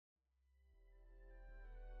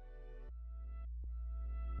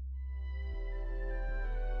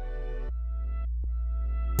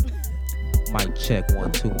Mic check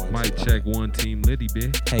 1 2 1. Mic check 1 team Liddy,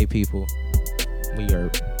 bitch. Hey people, we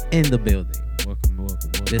are in the building. Welcome.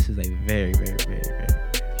 This is a very, very, very, very, very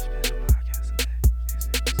special podcast today.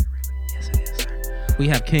 Yes, it is, sir. We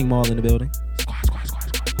have King Maul in the building. Squad.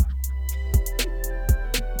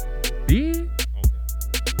 Big.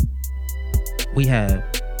 We have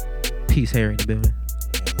Peace Harry in the building.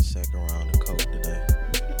 Yeah, the second round of coke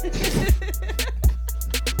today.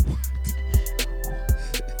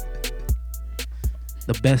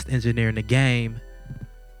 The best engineer in the game,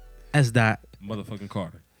 S. Dot, Motherfucking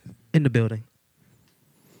Carter. in the building.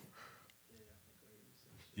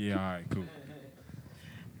 Yeah, all right, cool.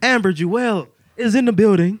 AmberJuelle is in the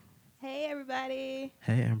building. Hey, everybody.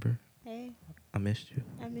 Hey, Amber. Hey, I missed you.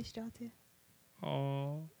 I missed y'all too.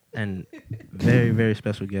 Oh. And very, very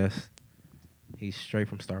special guest. He's straight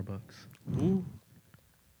from Starbucks. Ooh.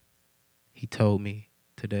 He told me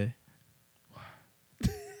today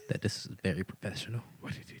that this is very professional.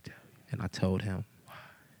 What did he tell you? And I told him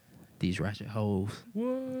these ratchet hoes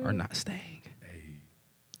What? are not staying. Hey.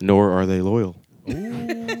 Nor are they loyal.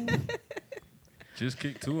 Ooh. Just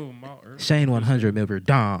kicked 2 of them out early. Shane 100 member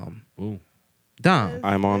Dom. Boom. Dom.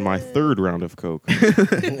 I'm on my third round of coke.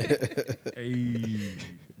 Hey.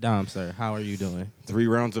 Dom, sir, how are you doing? 3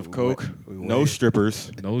 rounds of coke. We No win.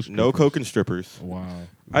 strippers. No No coke and strippers. Wow.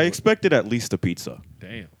 I expected at least a pizza.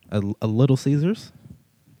 Damn. A Little Caesars?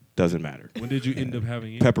 Doesn't matter. When did you end up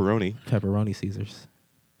having it? Pepperoni. Pepperoni Caesars.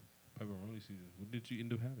 Pepperoni season. What did you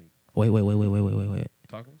end up having? Wait.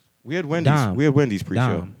 Tacos? We had Wendy's. Dom. We had Wendy's pre-show.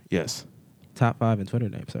 Dom. Yes. Top 5 in Twitter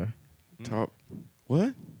name, sir. Top.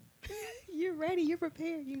 What? You're ready. You're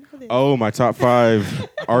prepared. You know this. Oh, my top 5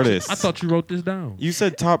 artists. I thought you wrote this down. You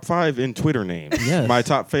said top 5 in Twitter names. Yes. My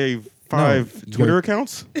top 5 No, Twitter your-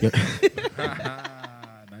 accounts. Your,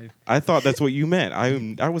 Nice. I thought that's what you meant.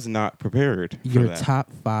 I was not prepared for your that.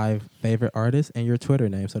 top 5 favorite artists and your Twitter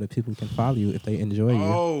name so that people can follow you if they enjoy you.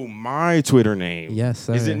 Oh, my Twitter name. Yes,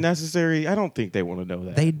 sir. Is it necessary? I don't think they want to know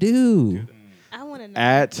that. They do. I want to know.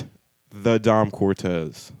 At the Dom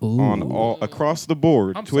Cortez on Ooh. all across the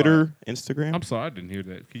board. I'm Twitter, Instagram. I'm sorry, I didn't hear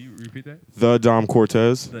that. Can you repeat that? The Dom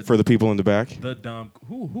Cortez The- for the people in the back. The Dom.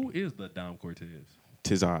 Who is the Dom Cortez?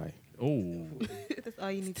 Tis I. Oh. That's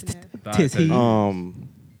all you need to know. Tis he.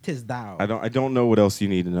 Tis thou. I don't know what else you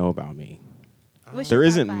need to know about me. What's There your top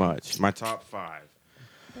isn't 5? much. My top 5.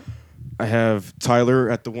 I have Tyler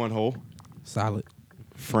at the 1 hole. Solid.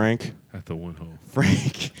 Frank At the 1 hole.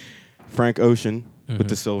 Frank Ocean with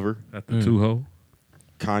the silver. At the 2 hole.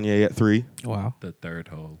 Kanye at 3. Wow. The 3rd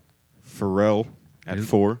hole. Pharrell at Is-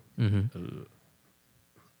 4. Mm-hmm.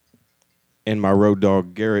 And my road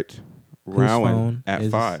dog Garrett Rowan phone at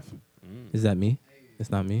is- 5. Is that me? It's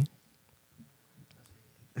not me.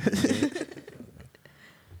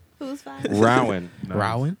 Who's 5? Rowan. Nice.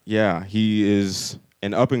 Rowan? Yeah, he is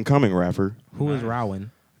an up and coming rapper. Who is Nice.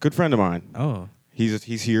 Rowan? Good friend of mine. Oh,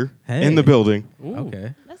 He's here Hey. in the building. Ooh.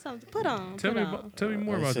 okay. That's something to put on. Tell put me on.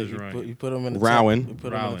 more about So this, Ryan. You put him in the Rowan. top. You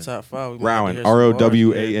put him in Rowan. the top 5. We might Rowan. have to hear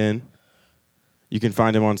some bars. Rowan. You can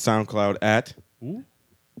find him on SoundCloud at Ooh.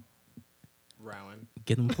 Rowan.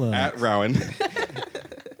 Get them plugged. Rowan.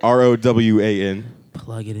 ROWAN.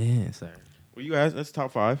 Plug it in, sir. Well, you guys, that's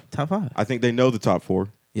top 5. Top 5. I think they know the top 4.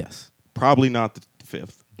 Yes. Probably not the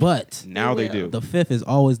 5th. But Now they will. do. the 5th is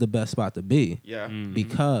always the best spot to be Yeah. Mhm.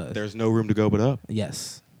 because There's no room to go but up.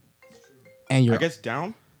 yes. And you're I guess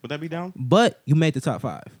down. Would that be down? but you made the top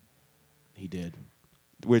 5. He did.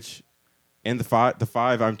 Which, and the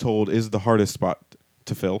 5 I'm told is the hardest spot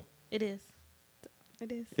to fill. It is.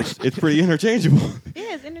 It is. It's pretty interchangeable. It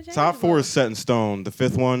is interchangeable. Top 4 is set in stone. The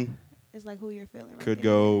 5th one It's like who you're feeling. Right could there.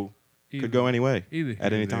 go Either- could go any way Either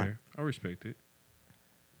at here any or time. there. I respect it.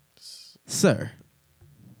 Sir.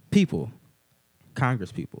 People.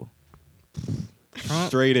 Congress people. Trump,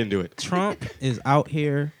 Straight into it. Trump is out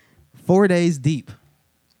here 4 days deep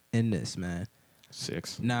in this, man.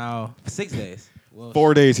 6. Now, 6 days. Well,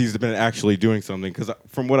 4 days he's been actually doing something because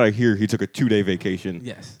from what I hear, he took a 2-day vacation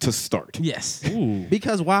Yes. to start. Yes. Ooh.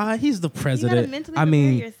 Because why? He's the president. mentally I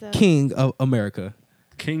mean, prepare yourself. king of America.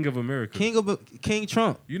 King of America. King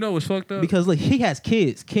Trump. You know what's fucked up? Because look, he has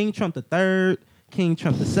kids. King Trump the third, King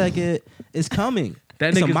Trump the second is coming. That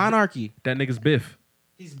It's a nigga's- monarchy. that nigga's Biff.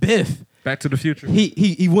 He's Biff. Back to the Future.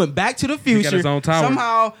 He went back to the future. got his own tower.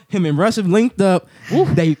 Somehow him and Russ have linked up.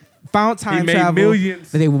 They found time made travel.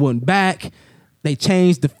 millions. They went back. They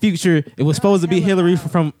changed the future. It was supposed to be hella Hillary wow.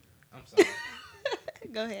 from.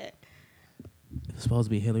 Go ahead. It was supposed to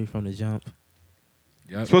be Hillary from the jump.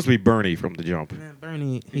 Yep. Supposed to be Bernie from the jump. Man,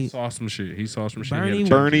 Bernie. He saw some shit. He saw some shit. Bernie- He had to change it.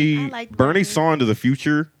 Bernie I like Bernie Bernie. saw into the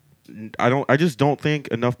future. I just don't think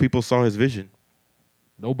enough people saw his vision.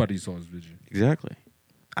 Nobody saw his vision. Exactly.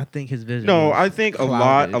 I think his vision. No, was I think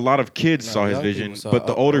clouded. a lot of kids No, saw his young vision, people saw but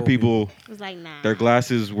the old- older old people, It was like, nah. their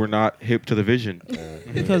glasses were not hip to the vision.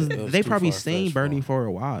 because It was they too probably far-fetched seen for Bernie him. for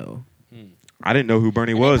a while. I didn't know who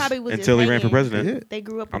Bernie And they was probably was until just he ran for hanging. president. They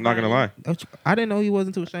grew up. I'm with not gonna Bernie. lie. I didn't know he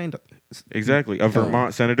wasn't too ashamed. Exactly, a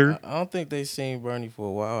Vermont senator. I don't think they seen Bernie for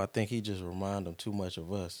a while. I think he just remind them too much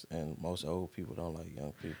of us, and most old people don't like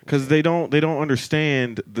young people. Because they don't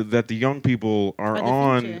understand that the young people are the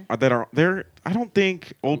on future. that are there. I don't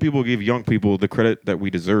think old people give young people the credit that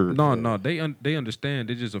we deserve. No, they understand.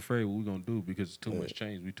 They're just afraid what we're gonna do because it's too much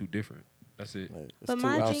change. We too different. That's it. Like, it's But too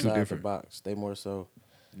my thing- outside the different. box. They more so.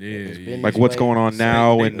 Yeah, It's yeah. been Like this what's way. going on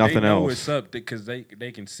now and nothing they know else. It's up because they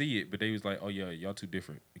can see it, but they was like, oh yeah, y'all too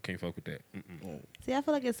different. You can't fuck with that. See, I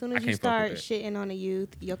feel like as soon I as you can't fuck start with that. shitting on the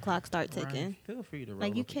youth, your clock start ticking. Feel free to roll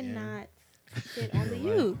Like you up again. cannot shit on the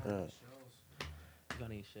youth. Yeah. You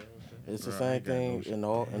got any shells? It's the Bro, I same ain't got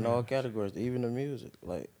no thing in all categories, even the music.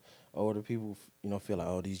 Like older people, feel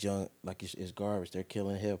like these young like it's garbage. They're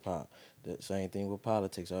killing hip hop. The same thing with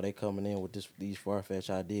politics. Are they coming in with these far fetched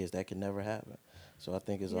ideas that can never happen? So I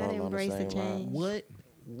think it's You all gotta on the embrace the same line. change.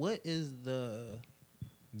 What is the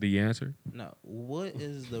The answer? what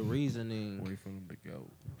is the reasoning Wait for them to go.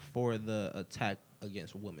 for the attack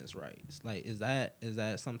against women's rights? Like, is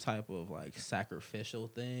that some type of like sacrificial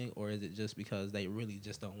thing, or is it just because they really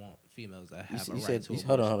just don't want females that have a right to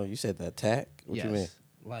Hold abortion? on. You said the attack? What Yes. you mean?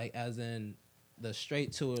 Like, as in the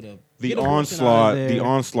straight to it of The get abortion out of there.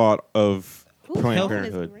 onslaught of Whose Planned phone is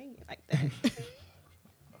Parenthood. ringing like that?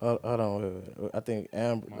 Hold on. Wait. I think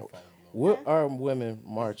Amber. My fault. What are women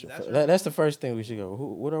marching for? That's the first thing we should go.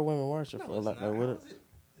 What are women marching for? It's Like, not. what? How is it?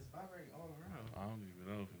 It's vibrating all around. I don't even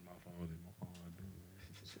know if it's my phone. It's my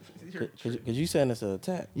phone. Cause you saying it's an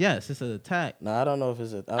attack? Yes, it's an attack. No, I don't know if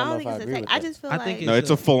it's a. I I don't don't know think if I it's agree attack. with I that. just feel I like think No, it's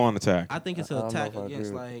a full-on attack. I think it's I an don't know attack if I agree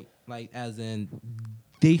against with like as in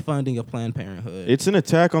defunding of Planned Parenthood. It's an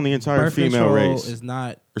attack on the entire Birth female control race. is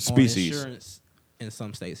not or species. on insurance in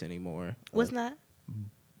some states anymore. what's not.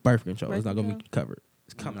 Birth control is Birth not going to be control? covered.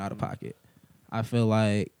 It's coming out of pocket. I feel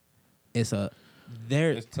like it's a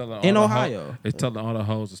there It's telling in all the Ohio. It's telling all the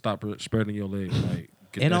hoes to stop spreading your legs. Like,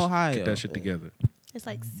 get In that Ohio. get that shit together. It's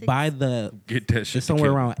like By the Get that shit it's somewhere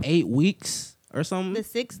together. around 8 weeks or something. the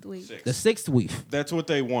 6th week The 6th week. That's what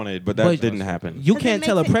they wanted, but that But- didn't happen. You 'Cause it can't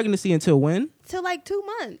tell a makes it- pregnancy until when? till like 2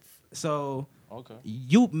 months. So Okay.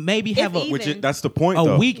 you maybe If have a even. Which that's the point, a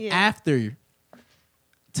though. week Yeah. after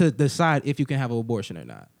to decide if you can have an abortion or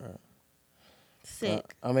not.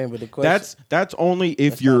 Sick. I mean, but the question. That's only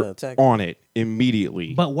if That's not you're an attack. on it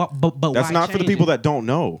immediately. But what? But That's why not for the change people it? that don't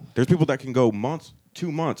know. There's people that can go months,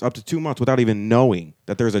 2 months, up to 2 months without even knowing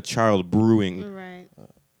that there's a child brewing. Right.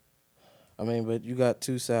 I mean, but you got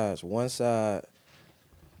two sides. One side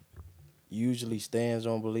usually stands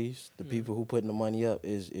on beliefs. The people who putting the money up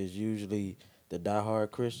is usually the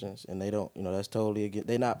diehard Christians, and they don't. That's totally against.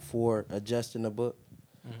 They're not for adjusting the book.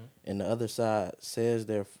 And the other side says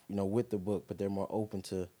they're with the book, but they're more open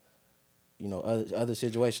to other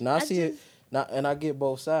situations. Now I see it now, and I get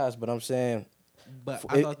both sides, but I'm saying But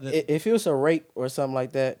I thought that. if it was a rape or something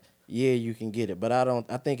like that, yeah, you can get it. But I don't.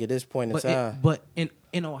 I think at this point in time, But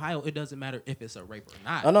in Ohio, it doesn't matter if it's a rape or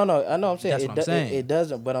not. I know. I know. I'm saying That's what I'm saying. It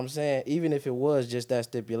doesn't. But I'm saying even if it was just that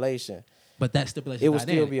stipulation, But that stipulation it would not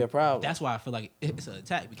still in. be a problem. That's why I feel like it's an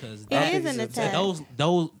attack because It is an attack.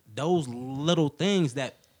 Those little things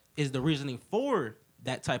that is the reasoning for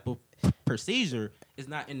that type of procedure is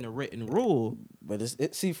not in the written rule. But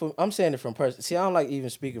I'm saying it from person. See, I don't like even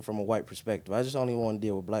speaking from a white perspective. I just only want to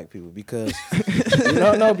deal with black people because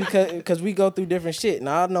because we go through different shit.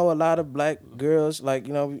 Now I know a lot of black girls like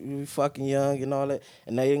we fucking young and all that,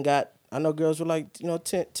 and they ain't got. I know girls with like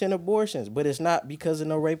 10 abortions, but it's not because of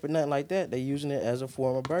no rape or nothing like that. They using it as a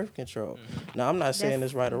form of birth control. Now I'm not saying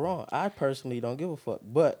it's right or wrong. I personally don't give a fuck,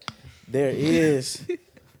 but there is.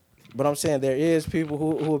 But I'm saying there is people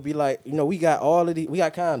who would be like, we got we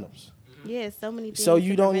got condoms. Yeah, so many things. So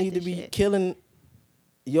you don't prevent need to this be shit. killing.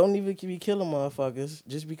 You don't even be killing motherfuckers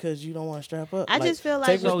just because you don't want to strap up. I just feel like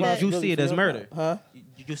take with So that- you see it as murder, huh?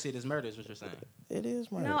 You see it as murder is what you're saying. It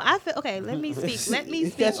is murder. No, I feel okay. Let me speak. Let me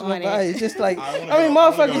speak That's on what it. It's just like wanna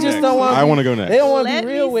motherfuckers go just next. don't want. I wanna go next. They don't want to Let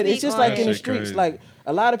be real me with it. It's speak just on like in it. the That shit streets. crazy. Like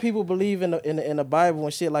a lot of people believe in the Bible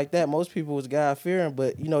and shit like that. Most people was God fearing,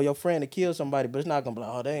 but your friend to kill somebody, but it's not gonna be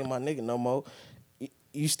like, oh, they ain't my nigga no more.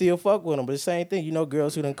 You still fuck with them, but the same thing.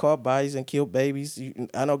 Girls who done caught bodies and killed babies.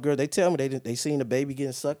 I know girls. They tell me they seen the baby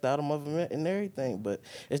getting sucked out of them and everything. But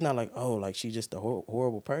it's not like like she just a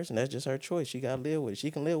horrible person. That's just her choice. She gotta live with it.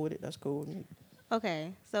 She can live with it. That's cool with me.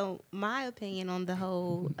 Okay, so my opinion on the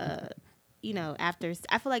whole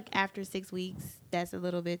I feel like after 6 weeks, that's a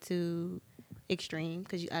little bit too extreme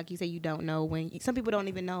because, like you say, you don't know when. Some people don't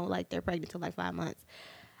even know like they're pregnant till like 5 months.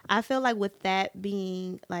 I feel like with that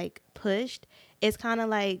being like pushed, it's kind of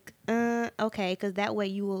like okay, because that way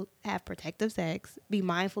you will have protective sex, be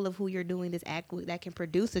mindful of who you're doing this act with that can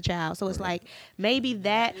produce a child. So it's like maybe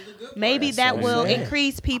that will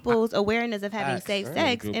increase people's awareness of having safe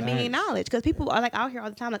sex and being acknowledged, because people are like out here all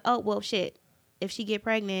the time like, oh well, shit. If she get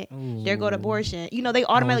pregnant, there go to abortion. They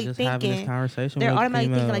automatically thinking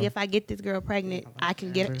like, if I get this girl pregnant,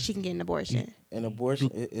 she can get an abortion. And abortion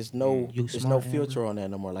is no filter on that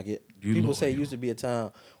no more. Like people say it used to be a time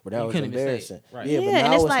where that was embarrassing. Right. Yeah, but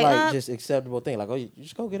now it's like just acceptable thing. Like, oh, you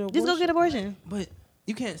just go get an abortion. Just go get an abortion. But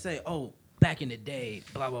you can't say, oh, back in the day,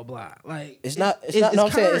 blah blah blah. Like it's not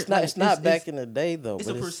back in the day though. It's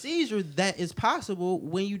a procedure that is possible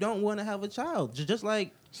when you don't want to have a child. Just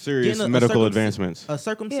like serious medical advancements. A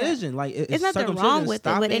circumcision, like it's nothing wrong with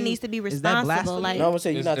it, but it needs to be responsible. Like, no, I'm gonna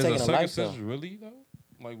say you're not taking a life though. Really though?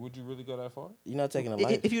 Like, would you really go that far? You're not taking a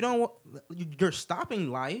life. If you don't, you're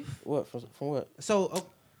stopping life. What from what? So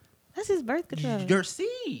that's his birth control. Your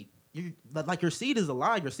seed. Your seed is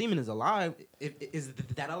alive. Your semen is alive. Is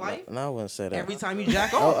that a life? No, I wouldn't say that. Every time you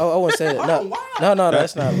jack off. I wouldn't say that. No,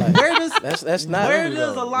 that's not life. That's not. Where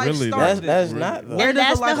does a life start? That's not. And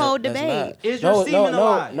that's the whole debate. Is your semen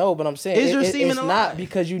alive? No, but I'm saying is your semen it's alive? not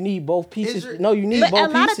because you need both pieces. No, you need both pieces. But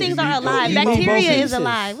a lot of things are alive. Bacteria is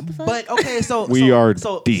alive. What the fuck? But okay, so we are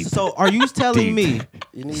deep. So are you telling me?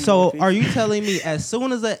 So are you telling me as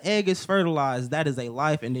soon as an egg is fertilized, that is a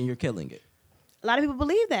life, and then you're killing it? A lot of people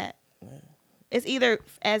believe that. It's either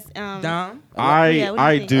as Dom.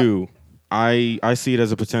 I do. I see it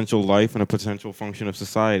as a potential life and a potential function of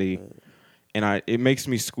society, and it makes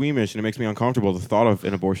me squeamish and it makes me uncomfortable the thought of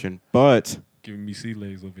an abortion. But giving me sea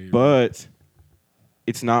legs over here. But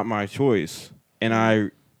it's not my choice, and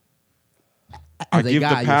I give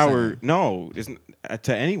the power. No, it's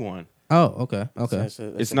to anyone. Oh, okay.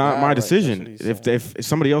 It's not my decision. If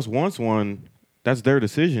somebody else wants one, that's their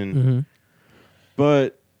decision. Mm-hmm.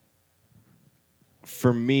 But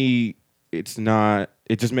for me, it's not.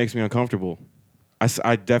 It just makes me uncomfortable.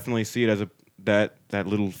 I definitely see it as that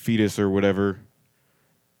little fetus or whatever.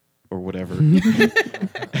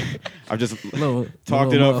 I've just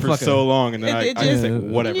talked it up for so long, and then I just say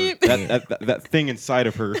whatever. that thing inside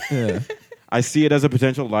of her. Yeah. I see it as a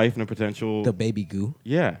potential life and a potential. The baby goo.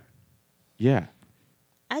 Yeah.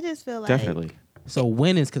 I just feel like definitely. So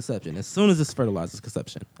when is conception? As soon as it's fertilized, it's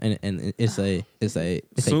conception, and it's a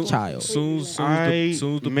child. Soon as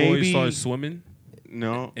the boy starts swimming,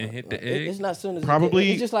 no, and hit the egg. It's not soon as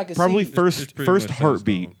probably it's just like a probably seed. first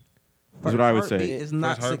heartbeat. Is what I would say. It's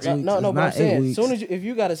not 6 weeks. No, but I'm saying, weeks. soon as if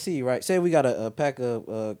you got a seed, right? Say we got a pack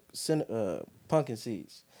of pumpkin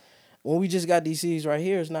seeds. When we just got these seeds right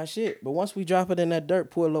here, it's not shit. But once we drop it in that dirt,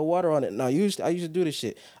 pour a little water on it. Now, I used to do this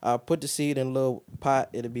shit. I put the seed in a little pot.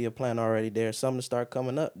 It'll be a plant already there. Something to start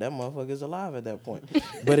coming up. That motherfucker's alive at that point.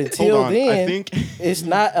 But until then, I think it's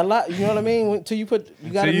not a lot. You know what I mean? Until you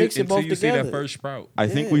got to mix it both together. See that first sprout. I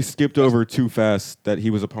think we skipped over too fast that he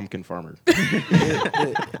was a pumpkin farmer.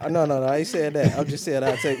 No, I ain't saying that. I'm just saying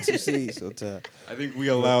I'll take some seeds sometime. I think we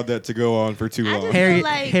allowed that to go on for too long.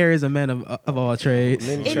 Harry is a man of all trades.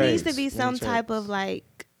 It needs to be some type of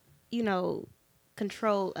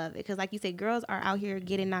control of it, because like you said, girls are out here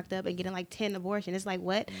getting knocked up and getting like 10 abortions. It's like,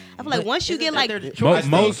 what? I feel like once you get like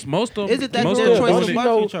most of is it that most their of choice them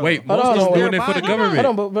of wait, most of them doing it for the government.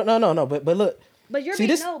 Hold on, but look. But you're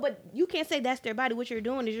but you can't say that's their body. What you're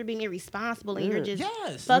doing is you're being irresponsible and you're just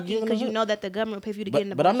fucking because you know that the government will pay for you to get in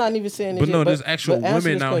the. But I'm not even saying. But no, there's actual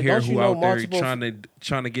women out here who out there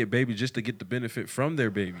trying to get baby just to get the benefit from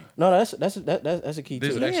their baby. No, that's a key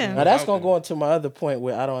too. Now that's gonna go into my other point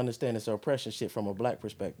where I don't understand this oppression shit from a black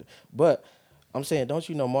perspective. But I'm saying, don't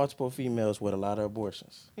you know multiple females with a lot of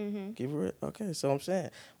abortions? Mm-hmm. Give it okay. So I'm saying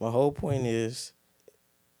my whole point is.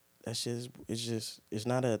 That shit it's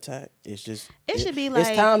not an attack. It's just it should be like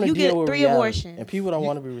it's time to you deal get with 3 reality, abortions, and people don't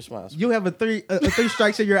want to be responsible. You have a three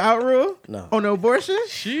strikes and you're out rule. No, on the abortion.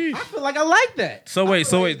 Sheesh. I feel like I like that. So wait.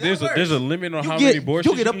 There's a limit on how many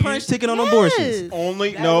abortions you get a punch ticket on abortions.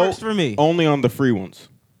 Only that works for me. Only on the free ones.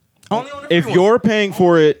 Only on the free if ones. You're paying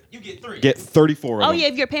for it, you get 3. Get 34 of them. Oh yeah,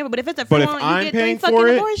 if you're paying for it. But if it's a free one, you get 3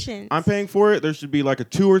 fucking abortions. I'm paying for it. There should be like a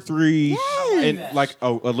 2 or 3 and like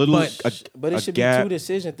a little but it should be 2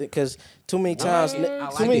 decisions because too many times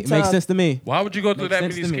it makes sense to me. Why would you go through that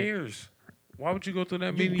many scares? Why would you go through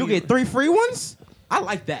that many? You get 3 free ones? I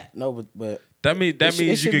like that. No, but that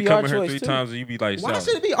means you can come in here 3 times and you be like, why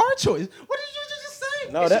should it be our choice? What did you just say?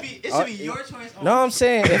 No, it should be your choice. No, I'm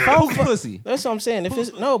saying if I'm pussy. That's what I'm saying. If it's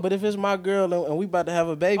but if it's my girl and we about to have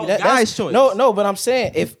a baby, guy's that's choice. No, but I'm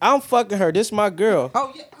saying if I'm fucking her, this my girl.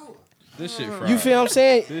 Oh yeah. This shit fried. You feel what I'm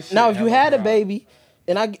saying? This Now, shit if you hella had a fried. baby,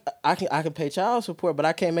 and I can pay child support, but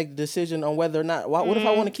I can't make the decision on whether or not. What if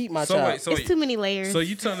I want to keep my child? It's too many layers. So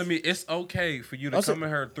you telling me it's okay for you to Also- come at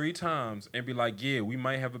her 3 times and be like, yeah, we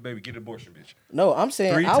might have a baby, get an abortion, bitch. No, I'm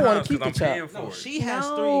saying 3 I want times to keep the 'cause I'm paying child. for No, it. she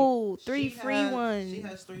has three free ones. She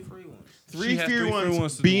has 3 free ones. Three has free three free ones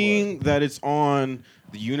ones to do being that it's on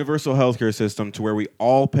the universal healthcare system to where we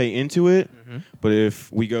all pay into it. But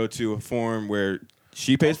if we go to a form where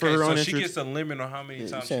she pays for her own so she insurance, gets a limit on how many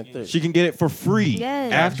times she saying can 30. she can get it for free.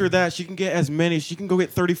 Yes. After that, she can get as many. She can go get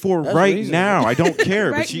 34 That's right reasonable. now. I don't care.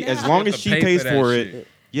 Right But she, now. as long You as have she to pay pays for that for shit. it,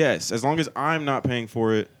 yes. As long as I'm not paying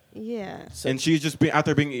for it, Yeah. and she's just out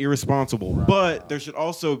there being irresponsible. But there should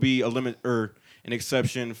also be a limit or an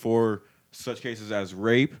exception for such cases as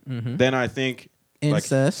rape. Then I think, like,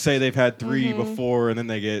 Incest. say they've had 3 before, and then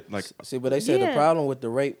they get like. See, but they said the Yeah. problem with the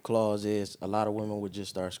rape clause is a lot of women would just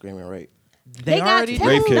start screaming rape. They got already tests,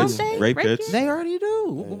 Rape don't kids. they? Rape kids. They already do.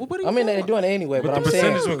 What are you I mean, they're talking doing it anyway, but But I'm the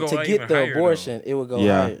saying percentage would go to even get the higher, abortion, it would go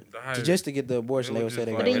Yeah. higher. The higher- Just to get the abortion, It they would would say just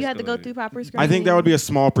they like- But go. then you have to go escalated. through proper screening. I think that would be a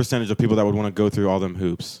small percentage of people that would want to go through all them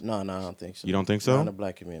hoops. No, I don't think so. You don't think so? Not in the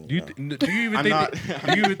black community. Do you, no. do you even I'm think not-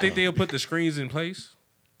 do you even think they'll put the screens in place?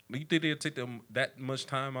 Do you think they'll take them that much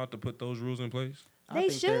time out to put those rules in place? They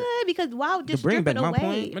should, because why would To just bring strip back it my away?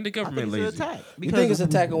 point, Man, the I government think lazy. it's an attack. You think it's an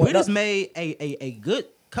attack on what- Britain's made a good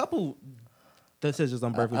couple decisions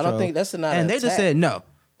on birth I control. don't think that's not and an they just attack. said no.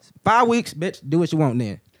 5 weeks, bitch. Do what you want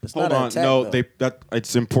then. It's Hold not an on. attack, No, though.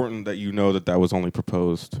 it's important that you know that was only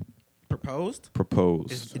proposed. Proposed.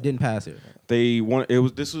 Proposed. It didn't pass here.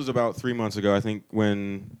 This was about 3 months ago, I think,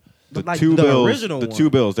 when the But like two the bills, original the one. 2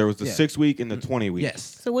 bills, there was the Yeah. 6 week and the 20 week. Yes.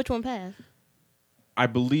 So which one passed? I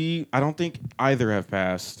don't think either have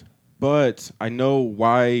passed, but I know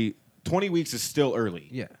why 20 weeks is still early.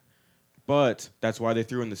 Yeah. But that's why they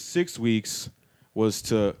threw in the 6 weeks was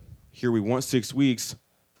to, here we want 6 weeks,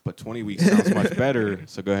 but 20 weeks sounds much better,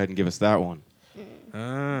 so go ahead and give us that one.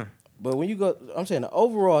 But when you go, I'm saying the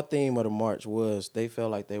overall theme of the march was they felt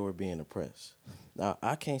like they were being oppressed. Now,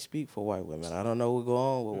 I can't speak for white women. I don't know what's going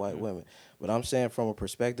on with white women. But I'm saying from a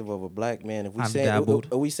perspective of a black man, if we I've saying dabbled.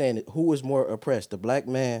 are we saying who is more oppressed, the black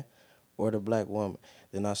man or the black woman?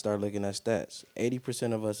 Then I start looking at stats.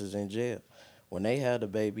 80% of us is in jail. When they had a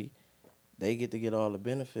baby, they get all the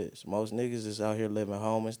benefits. Most niggas is out here living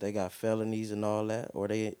homeless. They got felonies and all that, or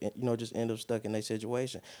they just end up stuck in their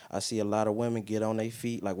situation. I see a lot of women get on their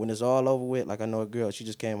feet. Like when it's all over with, like I know a girl, she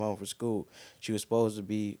just came home from school. She was supposed to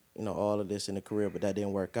be, all of this in the career, but that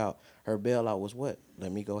didn't work out. Her bailout was what?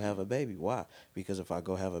 Let me go have a baby. Why? Because if I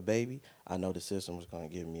go have a baby, I know the system is going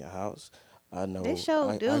to give me a house. I know They sure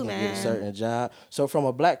I do, can get man. a certain job. So from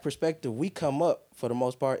a black perspective, we come up for the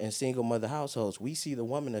most part in single mother households. We see the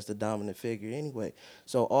woman as the dominant figure anyway.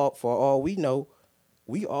 So for all we know,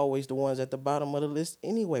 we always the ones at the bottom of the list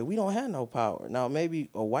anyway. We don't have no power. Now maybe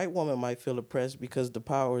a white woman might feel oppressed because the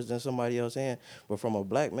power is in somebody else's hand. But from a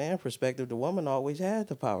black man perspective, the woman always had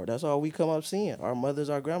the power. That's all we come up seeing. Our mothers,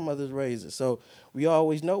 our grandmothers raised us. So we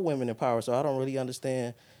always know women in power. So I don't really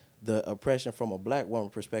understand the oppression from a black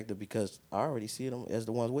woman perspective because I already see them as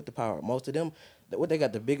the ones with the power. Most of them, they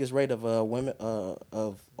got the biggest rate of women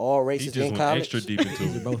of all He races just in went college. extra deep into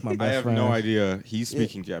These are it. both my best I have friends. no idea. He's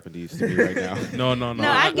speaking Japanese to me right now. No. No,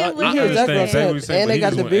 I get what You you're hear exactly what I'm saying. saying. And But they he got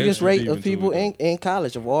just the went biggest extra rate deep of into people it. in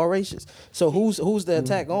college of all races. So who's the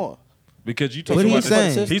attack on? Because you What talking are you about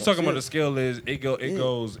saying? he's talking about the scale is it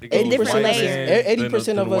goes 80% white layers. man, 80%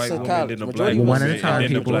 then of the us white in woman, college. then the Majority black of us One woman, at a time, and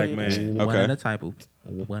then the people. black man. One Okay. at a time.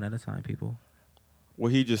 One at a time, people.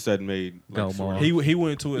 What he just said made Go, like, Maul. He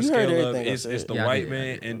went to a You heard scale of everything I it's said. the Yeah, I white did.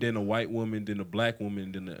 man and then a white woman, then a black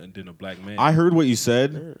woman, then a black man. I heard what you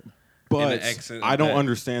said, In but the accent I of don't that.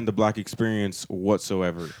 understand the black experience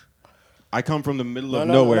whatsoever. I come from the middle of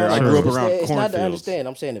No, nowhere. I no, grew up it's around It's not to cornfields. understand.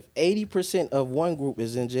 I'm saying if 80% of one group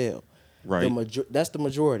is in jail, Right. that's the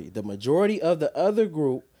majority. The majority of the other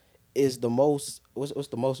group is the most. What's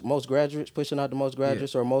the most graduates pushing out the most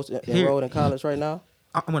graduates or most enrolled in college right now?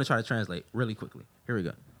 I'm going to try to translate really quickly. Here we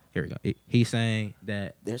go. He's saying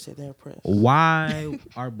that They're saying they're oppressed. why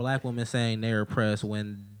are black women saying they're oppressed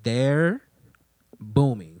when they're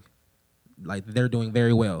booming? Like they're doing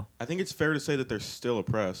very well, I think it's fair to say that they're still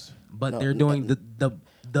oppressed. but No, they're doing the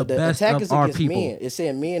The best attack of is our against people. men. It's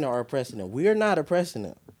saying men are oppressing them. We're not oppressing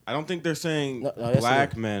them. I don't think they're saying No, yes, black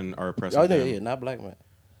it is. men are oppressing Oh no, them. yeah, not black men.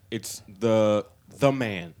 It's the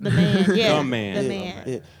man. The man, yeah. The man. The man.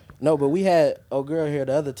 Yeah. No, but we had a girl here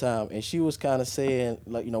the other time, and she was kind of saying,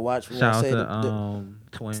 like, watch me. Shout out say to the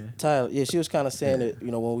twin. Tyler, yeah, she was kind of saying that,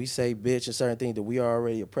 when we say bitch and certain things that we are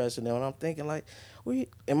already oppressing them. And I'm thinking like,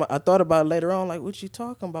 I thought about it later on, like, what you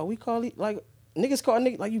talking about? We call it like niggas call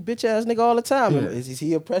nigga like you bitch ass nigga all the time. Yeah. Is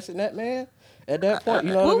he oppressing that man at that point?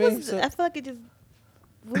 You know what I mean? I feel like it just.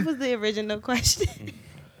 What was the original question?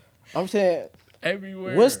 I'm saying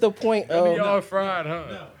everywhere. What's the point of y'all fried,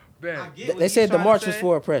 huh? No. They said the march was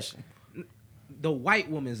for oppression. The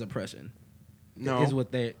white woman's oppression. No, is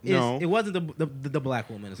what they. No, it wasn't the black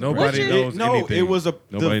woman's. Nobody knows anything. It was the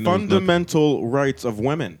fundamental rights of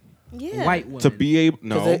women. Yeah, white women to be able.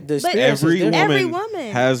 No, every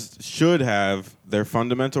woman should have their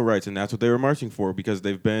fundamental rights, and that's what they were marching for because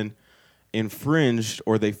they've been infringed,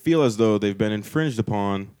 or they feel as though they've been infringed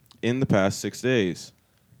upon in the past 6 days.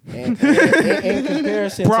 And in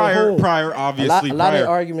comparison to prior, obviously, a lot of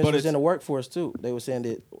arguments was in the workforce too. They were saying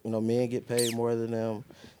that men get paid more than them.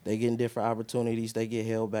 They getting different opportunities. They get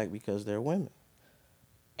held back because they're women.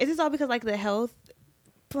 Is this all because like the health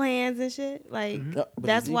plans and shit? Like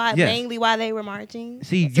that's why mainly why they were marching.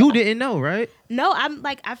 See, you didn't know, right? No,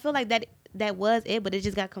 I feel like that was it, but it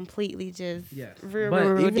just got completely just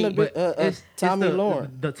it's Tommy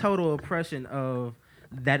Lauren. The total oppression of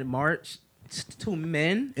that march to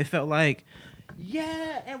men. It felt like,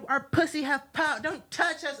 yeah, and our pussy have power. Don't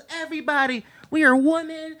touch us, everybody. We are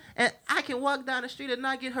women, and I can walk down the street and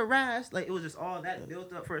not get harassed. Like it was just all that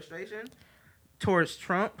built up frustration towards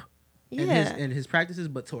Trump and his practices,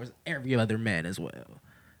 but towards every other man as well.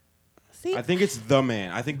 See, I think it's the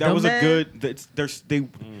man. I think that was a good. It's the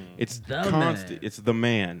constant. Man. It's the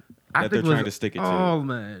man that they're trying to stick it to. Oh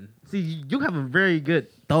man, see, you have a very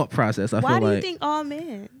good thought process. Why do you think all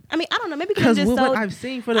men? I mean, I don't know. Maybe because what I've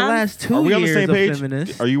seen for the last 2 years. Are we on the same page?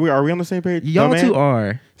 Feminists, are we on the same page? Y'all two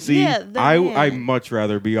are. See, I much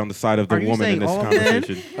rather be on the side of the woman in this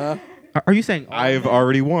conversation. Are you saying I've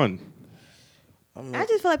already won? I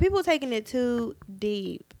just feel like people taking it too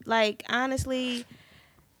deep. Like honestly.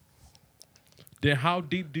 Then how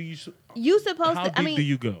deep do you? You supposed to? I mean, do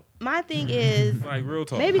you go? My thing is like real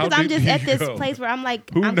talk. Maybe because I'm just at this place where I'm like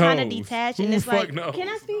I'm kind of detached, and it's like, knows? Can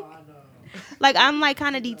I speak? Like I'm like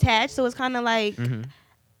kind of detached, so it's kind of like,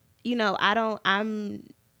 I'm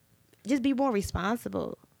just be more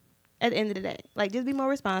responsible. At the end of the day, like just be more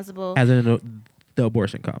responsible. As in the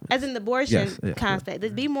abortion comment. As in the abortion concept,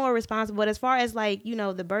 just be more responsible. But as far as like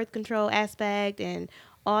the birth control aspect and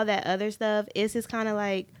all that other stuff, it's just kind of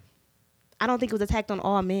like. I don't think it was attacked on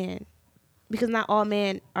all men because not all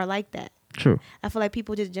men are like that. True. I feel like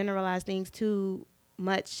people just generalize things too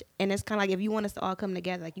much, and it's kind of like if you want us to all come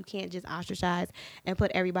together, like you can't just ostracize and put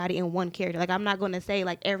everybody in one character. Like I'm not going to say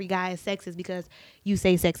like every guy is sexist because you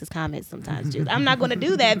say sexist comments sometimes, Juice. I'm not going to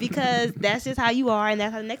do that because that's just how you are, and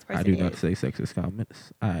that's how the next person is. I do not say sexist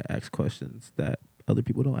comments. I ask questions that other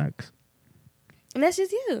people don't ask. And that's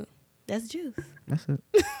just you. That's Juice. That's it.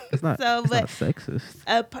 It's not, not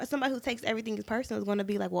sexist. Somebody who takes everything as personal is going to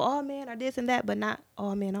be like, well, all men are this and that, but not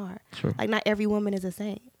all men are. Sure. Like, not every woman is the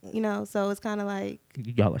same. So it's kind of like...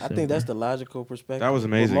 I think that's the logical perspective. That was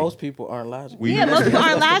amazing. Most people aren't logical. Most people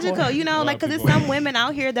aren't logical, like, because there's some women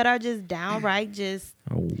out here that are just downright just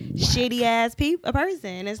shitty-ass a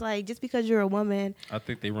person. It's like, just because you're a woman... I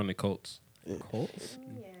think they run the cults. Cults?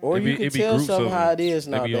 Or you can tell something how it is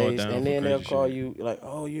nowadays, and then they'll call you like,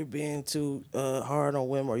 "Oh, you're being too hard on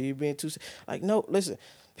women, or you're being too like." No, listen,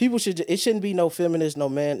 people it shouldn't be no feminist, no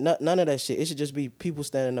man, none of that shit. It should just be people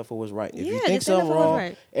standing up for what's right. If you think something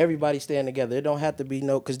wrong, everybody stand together. It don't have to be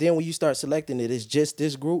because then when you start selecting it's just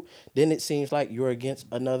this group. Then it seems like you're against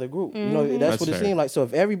another group. Mm-hmm. That's what it seems like. So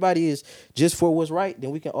if everybody is just for what's right, then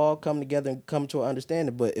we can all come together and come to an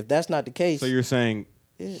understanding. But if that's not the case, so you're saying.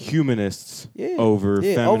 Humanists over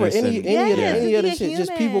feminists. Over any other shit.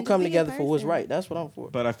 Just people come together for what's right. That's what I'm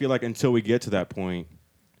for. But I feel like until we get to that point,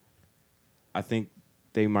 I think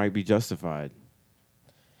they might be justified.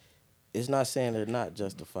 It's not saying they're not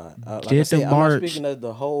justified. I'm not speaking of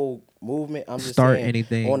the whole movement. I'm just saying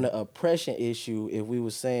anything. On the oppression issue, if we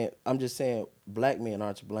were saying, I'm just saying black men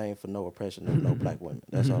aren't to blame for no oppression of no black women.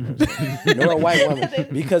 That's all I'm saying. Nor a white woman.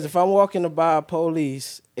 Because if I'm walking by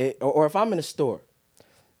police, or if I'm in a store,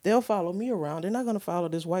 they'll follow me around. They're not going to follow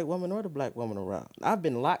this white woman or the black woman around. I've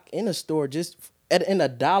been locked in a store just in a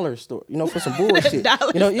dollar store, for some bullshit.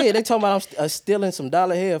 They talking about I'm stealing some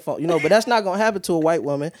dollar headphones, but that's not going to happen to a white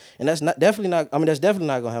woman. And that's definitely not going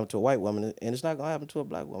to happen to a white woman. And it's not going to happen to a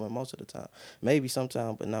black woman most of the time. Maybe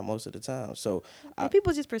sometime, but not most of the time. So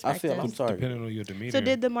people's just perspective. I'm sorry. Depending on your demeanor. So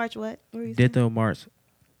did the march what? Did the march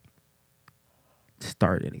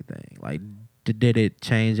start anything? Like, did it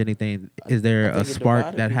change anything? Is there a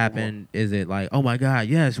spark that happened? More. Is it like, oh my God,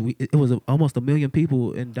 yes, it was almost 1 million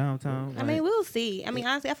people in downtown? I mean, we'll see. I mean,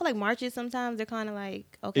 honestly, I feel like marches sometimes they're kind of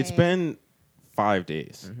like, okay. It's been 5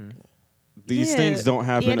 days. Mm-hmm. These things don't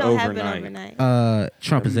happen overnight.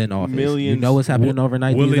 Trump is in office. Millions. You know what's happening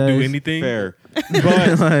overnight. Will they do anything? Fair,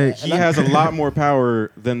 but like, he has a lot more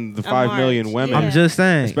power than the 5 million women. I'm just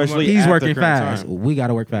saying, especially he's working fast. We got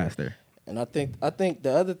to work faster. And I think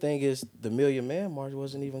the other thing is the Million Man March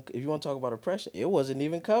wasn't even. If you want to talk about oppression, it wasn't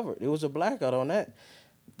even covered. It was a blackout on that.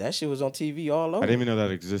 That shit was on TV all over. I didn't even know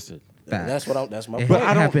that existed. That's my point. But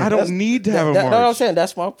I don't need to have a march. No, I'm saying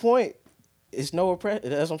that's my point. It's no oppression.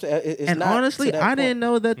 That's what I'm saying. It's and not honestly, I didn't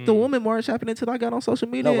know that the woman march happened until I got on social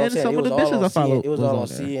media and some of the bitches I followed. It was all on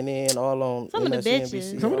CNN, all on some of the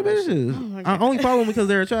bitches. Some of the bitches. I only follow them because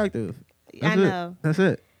they're attractive. I know. That's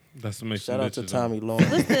it. That's to make Shout out to Tommy Long.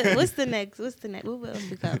 What's the next? What else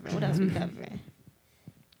we covering? What else we covering?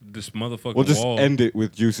 This motherfucking We'll just wall. end it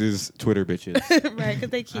with Juice's Twitter bitches. Right, because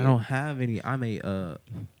they cute. I don't have any. I'm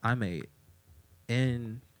a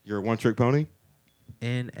You're a one-trick pony?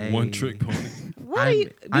 One-trick pony. What are you?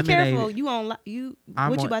 Be careful. What you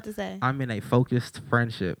about to say? I'm in a focused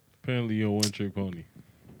friendship. Apparently you're a one-trick pony.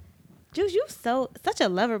 Juice, you such a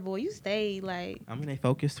lover boy. You stay like. I'm in a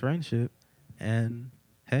focused friendship, and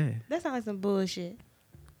hey, that sounds like some bullshit.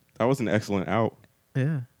 That was an excellent out.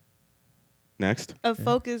 Yeah. Next. A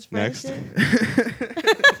focused friendship.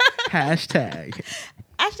 Hashtag.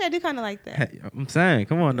 Actually, I do kind of like that. Hey, I'm saying,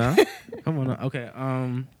 come on now. Okay.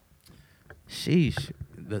 Sheesh.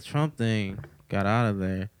 The Trump thing got out of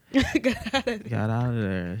there. Got out of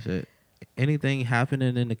there. Shit. Anything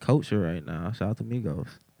happening in the culture right now? Shout out to Migos.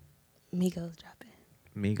 Migos dropping.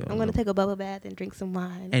 Migos. I'm gonna take a bubble bath and drink some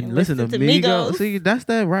wine and listen to Migos. See, that's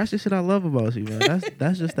that ratchet shit I love about you, man.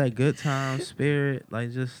 That's just that good time spirit,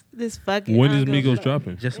 like just this fucking. When is Migos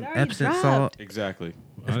dropping? Just some Epsom salt. Exactly.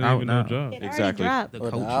 I didn't even know drop. Exactly. The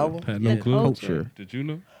culture. Had no clue. Culture. Did you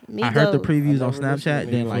know? Migos. I heard the previews on Snapchat.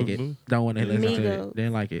 Didn't like it. Don't want to listen to it.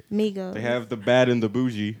 Didn't like it. Migos. They have the bad and the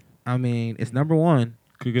bougie. I mean, it's number one.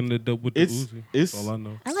 Cooking the dope with the Uzi. That's all I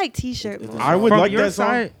know. I like T-shirt. I would like that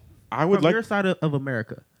song. I would like your side of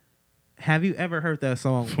America. Have you ever heard that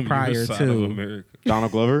song From prior your side to of America.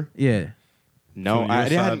 Donald Glover? Yeah. No, I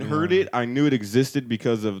hadn't heard it. I knew it existed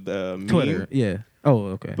because of the Twitter. meme, Yeah. Oh,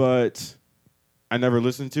 okay. but I never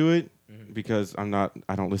listened to it because I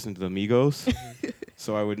don't listen to the Migos,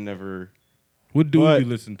 so I would never. What do you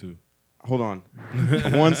listen to? Hold on,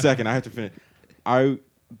 1 second. I have to finish. I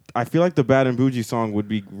feel like the Bad and Bougie song would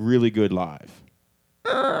be really good live.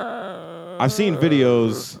 I've seen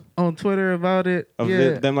videos on Twitter about it of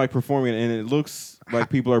them like performing it, and it looks like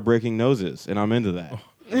people are breaking noses, and I'm into that.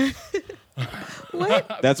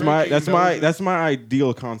 What? That's my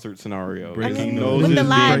ideal concert scenario. I mean, noses with the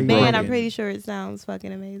live band, broken. I'm pretty sure it sounds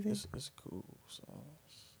fucking amazing. It's cool.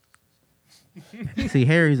 See,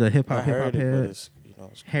 Harry's a hip hop head. It's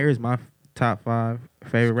Harry's my top 5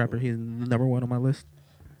 favorite rapper. He's number 1 on my list.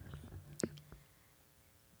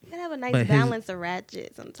 You gotta have a nice balance of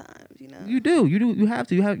ratchet sometimes, you know. You do. You have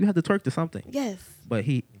to. You have to twerk to something. Yes. But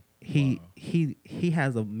he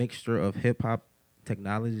has a mixture of hip hop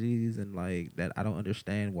technologies and like that. I don't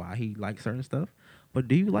understand why he likes certain stuff. But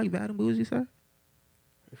do you like Bad and Bougie, sir?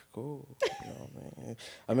 It's cool. You know what I mean?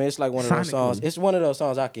 I mean, it's like one of those songs. It's one of those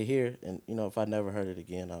songs I could hear, and you know, if I never heard it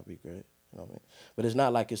again, I'll be great. You know what I mean? But it's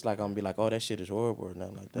not like I'm gonna be like, oh, that shit is horrible or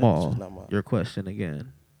nothing like that. Maul, it's not my... your question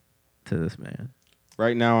again to this man.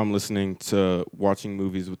 Right now, I'm listening to Watching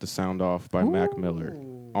Movies with the Sound Off by Mac Miller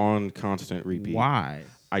on constant repeat. Why?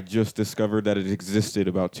 I just discovered that it existed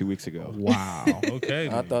about 2 weeks ago. Wow. Okay.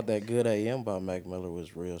 I thought that Good AM by Mac Miller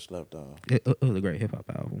was real slept on. It was a great hip hop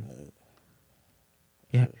album.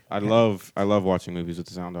 Yeah. I love Watching Movies with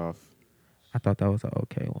the Sound Off. I thought that was an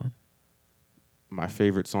okay one. My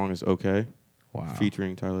favorite song is Okay. Wow.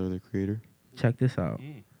 Featuring Tyler, the Creator. Check this out.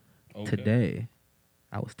 Okay. Today,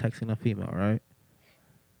 I was texting a female, right?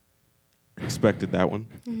 Expected that one.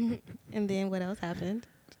 And then what else happened?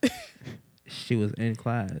 She was in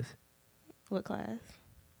class. What class?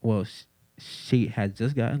 Well, she had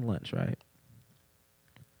just gotten lunch, right?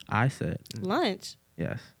 I said Lunch.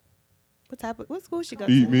 yes. What school she go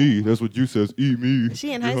Eat to? me. That's what you says. Eat me. Is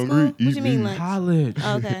she in You're high hungry? school? What Eat you mean me. lunch? College.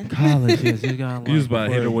 Oh, okay. College. Yes, she got lunch. You was about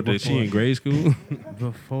to hit her with that. She in grade school?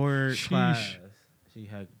 Before class, Sheesh. she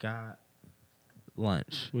had got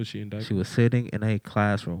lunch. Was she in diaper? She was sitting in a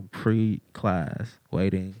classroom pre-class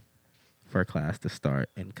waiting for class to start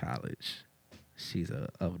in college. She's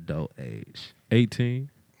of adult age. 18?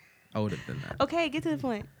 Older than that. Okay, get to the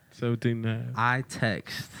point. 17 and a half. I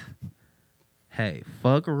text, hey,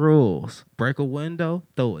 fuck rules. Break a window,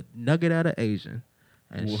 throw a nugget at an Asian.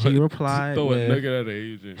 And What? she replied Throw with, a nugget at an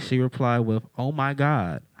Asian. She replied with, oh my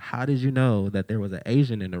God, how did you know that there was an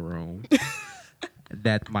Asian in the room?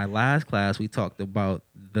 That my last class, we talked about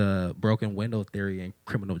the broken window theory in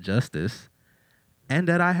criminal justice, and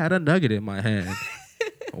that I had a nugget in my hand.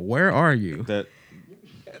 Where are you? The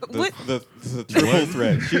triple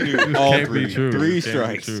threat. She knew all three. Three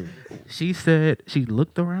strikes. She said she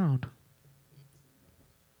looked around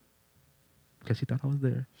because she thought I was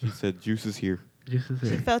there. She said, juice is here. Juice is She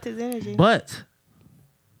here. felt his energy. But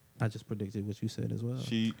I just predicted what you said as well.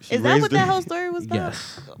 She is that what that whole story was about?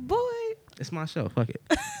 Yes. Boy. It's my show. Fuck it.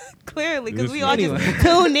 Clearly, because we all Anyway. just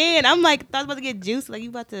tuned in. I'm like, thought I was about to get juice. Like, you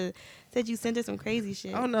about to, said you sent her some crazy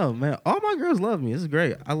shit. Oh no, man! All my girls love me. This is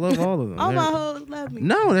great. I love all of them. All my hoes love me.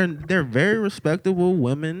 No, they're very respectable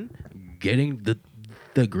women, getting the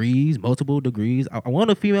degrees, multiple degrees. I want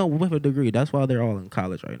a female with a degree. That's why they're all in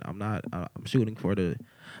college right now. I'm not. I'm shooting for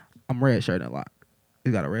I'm red shirt a lot.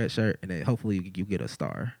 You got a red shirt, and then hopefully you get a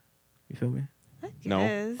star. You feel me? No,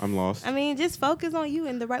 I'm lost. I mean, just focus on you,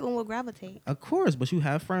 and the right one will gravitate. Of course, but you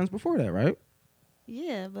have friends before that, right?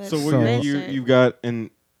 Yeah, but So you've got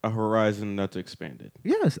a horizon that's expanded.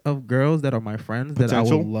 Yes, of girls that are my friends that I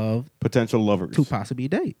would love potential lovers to possibly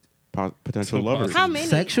date. Potential lovers. How many?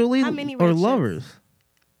 Sexually How many or red shirts? lovers?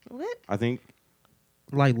 What? I think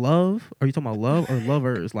Like love? Are you talking about love or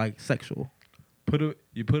lovers? Like sexual?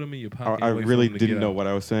 You put them in your pocket. I really didn't know what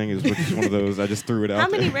I was saying. Is just one of those. I just threw it out. How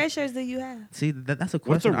many there. red shirts do you have? See, that's a What's a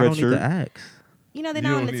question I red don't need shirt? to ask. You know they're You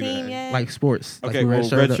not on don't the need team that. yet. Like sports. Okay, like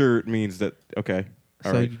well, red shirt means that. Okay,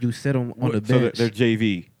 all so right. you sit on the So bench they're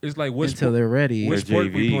JV. It's like what until they're ready. What They're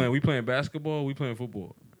sport we JV. playing? We playing basketball. We playing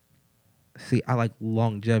football. See, I like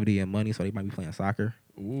longevity and money, so they might be playing soccer.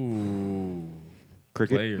 Ooh,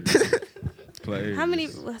 Cricket. Players. How many?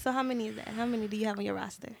 So how many is that? How many do you have on your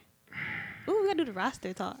roster? Ooh, we gotta do the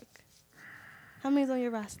roster talk. How many's on your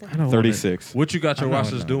roster? 36. What you got your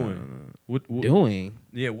rosters doing? What Doing?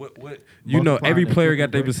 Yeah, what? You know, every player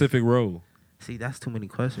got their specific role. See, that's too many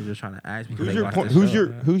questions you're trying to ask me. Who's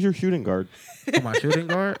your shooting guard? Oh, my shooting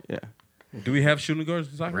guard? Yeah. Do we have shooting guards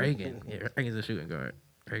in soccer? Reagan. Yeah, Reagan's a shooting guard.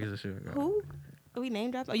 Who? Are we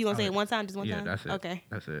name dropping? Are you gonna say it one time? Just one time? Yeah, that's it. Okay.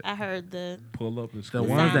 That's it. I heard the. Pull up and The squeeze.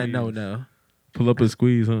 ones that know. Pull up and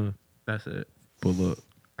squeeze, huh? That's it. Pull up.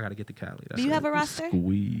 I gotta get to Cali. Do you have a roster?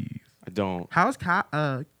 Squeeze. I don't. How's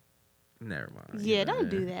never mind. Yeah, don't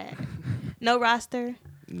do that. No roster.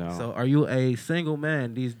 No. So, are you a single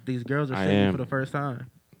man? These girls are seeing you for the first time.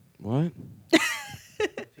 What?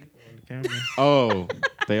 Camera. Oh,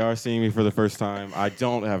 they are seeing me for the first time. I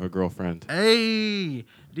don't have a girlfriend. Hey,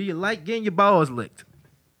 do you like getting your balls licked?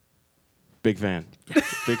 Big fan.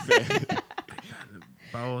 Big fan.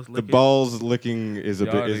 Balls The licking. balls licking is a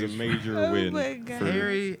Y'all is a niggas- major Oh win. my God. for-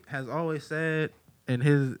 Harry has always said in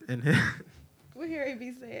his What Harry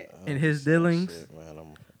B said? in his dealings, Shit,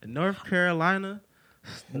 man, in North Carolina,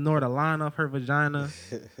 snort the line off her vagina.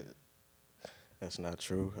 that's not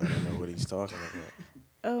true. I don't know what he's talking about.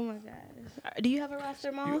 Oh my gosh. Do you have a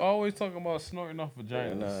roster, Mom? You always talking about snorting off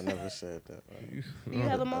vaginas. No, I never said that. Man. Do you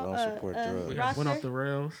have a I don't support drugs. We roster? went off the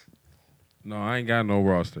rails. No, I ain't got no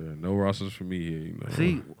roster. No rosters for me here. You know.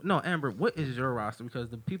 See, no, Amber, what is your roster? Because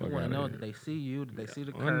the people Fuck want to outta know here. that they see you, that they see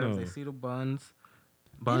the I know. curves, they see the buns.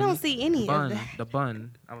 You don't see any bun, of that. the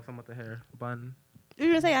bun. I was talking about the hair. Bun. You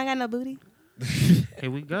gonna say I ain't got no booty?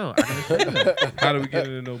 Here we go. I didn't say that. How do we get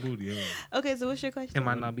into no booty? Huh? Okay, so what's your question? It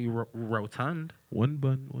might not be rotund. One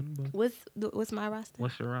bun. What's my roster?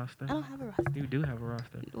 What's your roster? I don't have a roster. You do have a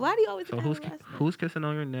roster. Why do you always So have a roster? who's kissing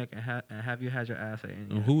on your neck and have you had your ass ate in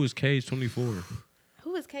And yet? who is Cage 24?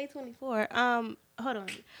 Who is K24? Hold on.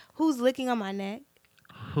 Who's licking on my neck?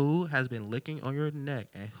 Who has been licking on your neck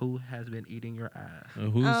and who has been eating your ass?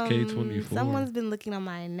 And who's K24? Someone's been licking on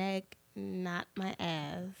my neck, not my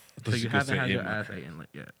ass. So you haven't had your ass eaten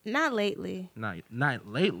yet? Not lately. Not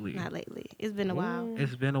lately. Not lately. It's been a while.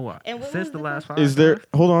 It's been a while. And what Since was the the last question? 5 Is there?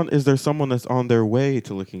 Hold on. Is there someone that's on their way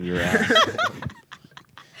to licking your ass?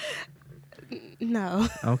 No.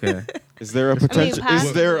 Okay. Is there a potential? possibly.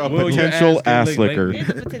 Is there a Will your potential ass get ass licked licker? lately?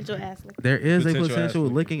 There's a potential ass licker. There is a Potential potential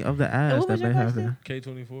ass licking of the ass what that was your may question? happen.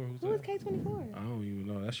 K24. Who's Who is that? K24? I don't even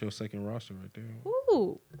know. That's your second roster right there.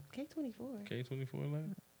 Ooh, K24. K24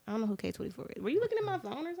 lad? I don't know who K24 is. Were you looking at my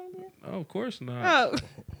phone or something? Oh, of course not. Oh.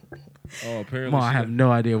 Oh, apparently. Mom, I have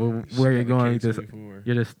no idea where you're going with this.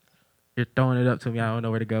 K24. You're throwing it up to me. I don't know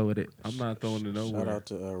where to go with it. I'm not throwing it Shout nowhere. out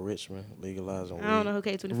to Richmond legalizing weed. I don't know who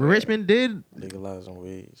K24 is. Richmond did Legalizing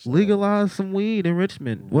weed. legalize some weed in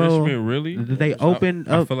Richmond. Well, Richmond, really? they opened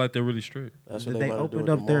I up. feel like they're really strict. That's what They about to do opened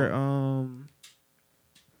at up the their mall.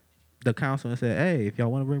 the council and said, "Hey, if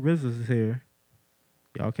y'all want to bring businesses here,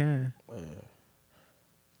 y'all can."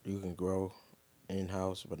 You can grow in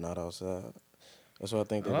house, but not outside. That's what I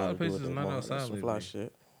think they A lot got of to do places with not the outside That's some fly lately.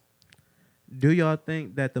 shit. Do y'all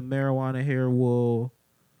think that the marijuana here will,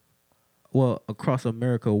 across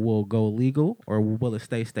America, will go legal, or will it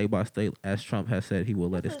stay state by state as Trump has said he will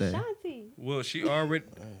let it stay? Ashanti. Well,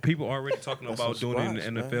 people already talking That's about some doing it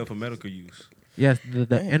in the squash, NFL man. for medical use. Yes, the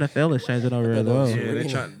NFL is changing over as that was well.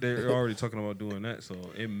 Yeah, they're already talking about doing that, so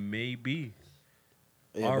it may be.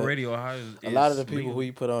 Yeah, Already, Ohio is a lot of the people legal. who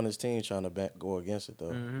he put on his team trying to go against it though.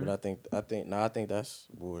 Mhm. But I think that's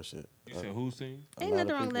bullshit. You said whose team? A Ain't lot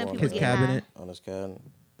nothing of wrong with people letting on people His get cabinet. high. on his cabinet,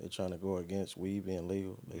 they trying to go against weed being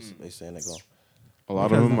legal. They saying they're going. A lot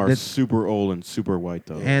of Because them are the- super old and super white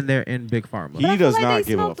though. And they're in big pharma. He But I feel does like not they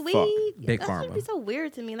give a smoked fuck. weed. Big That should pharma. be so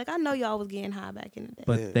weird to me. Like I know y'all was getting high back in the day.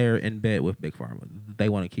 But Yeah. they're in bed with big pharma. They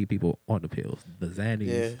want to keep people on the pills, the Xannies,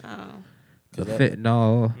 Yeah, Oh. the 'Cause that-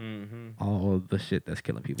 fentanyl, Mm-hmm. all the shit that's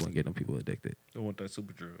killing people and getting people addicted. They want that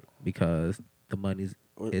super drug. Because the money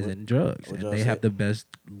What- is what- in drugs, what and y'all they say? have the best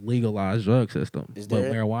legalized drug system. Is But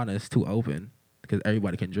there- marijuana is too open because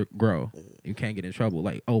everybody can grow. You can't get in trouble.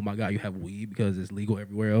 Like, oh my god, you have weed because it's legal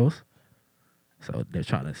everywhere else. So they're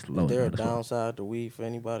trying to slow Is it there a down. as well. downside to weed for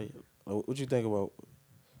anybody? What you think about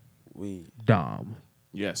weed Dom,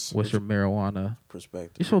 Yes. what's your marijuana? You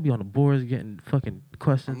perspective? should be on the boards getting fucking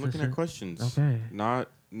questions. I'm looking and at shit. questions. Okay.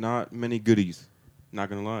 Not many goodies. Not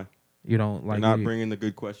gonna lie. You don't They're like not weed? bringing the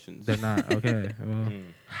good questions. They're not. Okay. Well,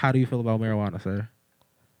 how do you feel about marijuana, sir?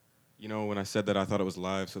 You know, when I said that, I thought it was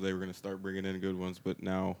live, so they were gonna start bringing in good ones. But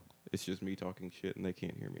now it's just me talking shit, and they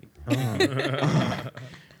can't hear me.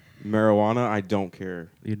 Marijuana, I don't care.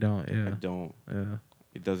 You don't. I Yeah. don't. Yeah.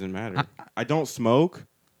 It doesn't matter. I don't smoke,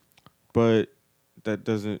 but that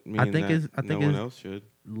doesn't mean think that it's- I no think one it's- else should.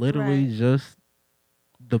 Literally, Right. just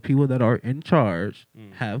the people that are in charge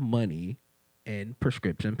have money and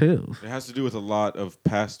prescription pills. It has to do with a lot of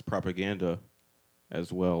past propaganda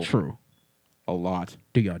as well. True. A lot.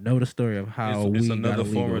 Do y'all know the story of how It's weed another got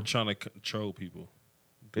form illegal? of trying to control people.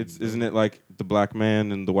 Isn't it like the black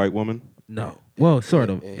man and the white woman? No. Well, sort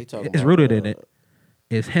of. Yeah, he talking It's about, rooted in it.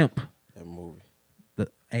 It's hemp. That movie.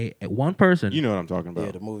 A one person. You know what I'm talking about.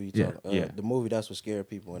 Yeah, the movie. Yeah. The movie that's what scared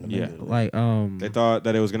people in the Yeah. middle. like They thought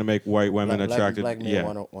that it was gonna make white women attracted. Black men yeah.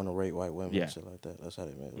 want to rape white women Yeah. and shit like that. That's how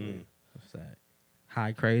they made it. what's that?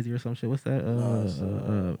 High crazy or some shit. What's that? No,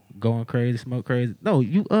 it's, Going crazy, smoke crazy. No,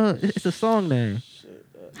 you. It's a song name.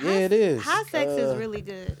 Yeah, it is. High sex is really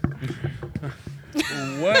good.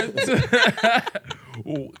 What?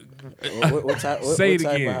 What type? Say it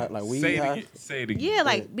what type again. Of high, like weed Say it high? again. Say it again. Yeah,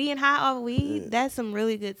 like being high off weed, that's some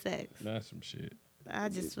really good sex. That's some shit. I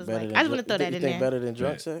just was Better like, than I just want to throw you that in think there. better than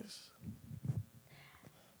drunk Right. sex?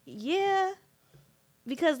 Yeah,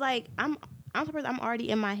 because like I'm the person, I'm already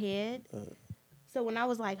in my head. So when I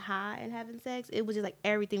was like high and having sex, it was just like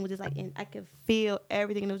everything was just like I could feel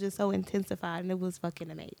everything, and it was just so intensified, and it was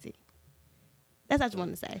fucking amazing. That's what I just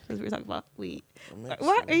wanted to say because we were talking about weed.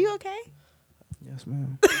 What? Are you okay? Yes,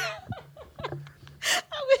 ma'am. I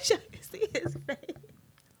wish I could see his face.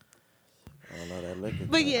 I don't know that liquor.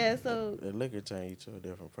 But yeah, so that liquor turn you to a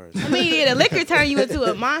different person. I mean, yeah, the liquor turn you into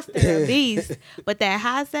a monster, a beast. But that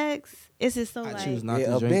high sex, it's just so I like choose not Yeah,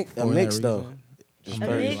 to a drink. mix- a for that mix, though. reason. Just I'm A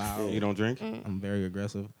very mix? loud. You don't drink? I'm very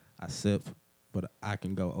aggressive. I sip, but I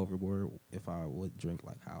can go overboard if I would drink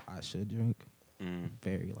like how I should drink.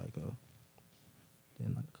 Very like a.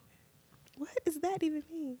 Then like. what does that even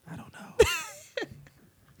mean? I don't know.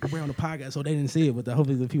 We're on the podcast, so they didn't see it, but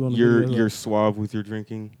hopefully the people on the video. You're suave with your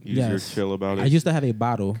drinking. You're chill about it. I used to have a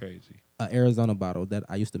bottle, Crazy. an Arizona bottle that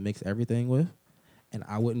I used to mix everything with, and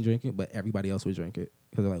I wouldn't drink it, but everybody else would drink it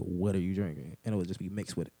because they're like, "What are you drinking?" And it would just be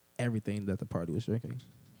mixed with everything that the party was drinking,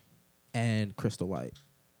 and Crystal Light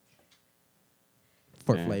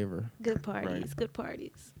for Damn. flavor. Good parties, Right. good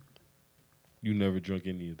parties. You never drunk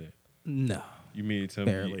any of that. No. You mean to tell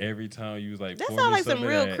Barely. me every time you was like, That pour sounds me like some of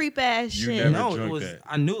real that, creep ass you shit. never No, drunk it was. that.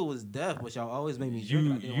 I knew it was death, but y'all always made me drink.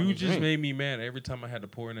 and I didn't You wanna just drink. made me mad every time I had to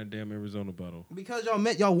pour in that damn Arizona bottle. Because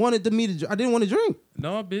y'all wanted me to. I didn't want to drink.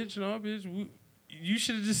 No, bitch. You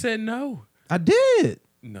should have just said no. I did.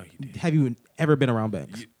 No, you didn't. Have you ever been around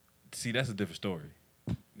Banks? See, that's a different story.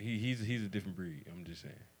 He's a different breed. I'm just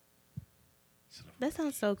saying. That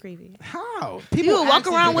sounds so creepy. How? You would walk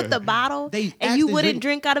actually- around with the bottle They and you actually wouldn't drink-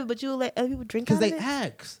 drink out of it, but you would let other people drink out Because of they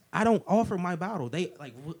it? ask. I don't offer my bottle. They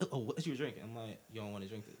like, what you drinking? I'm like, you don't want to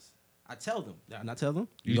drink this. I tell them. Did I not tell them?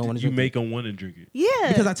 You don't want to You drink make them want to drink it. Yeah.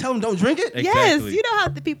 Because I tell them don't drink it. Yes, Exactly. you know how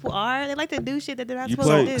the people are. They like to do shit that they're not You supposed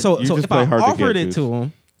play- to do. So You just if play I hard to offered get it to. to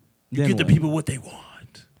them, You get the people what they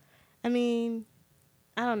want. I mean,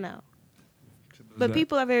 I don't know. But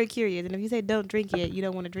people are very curious, and if you say don't drink it, you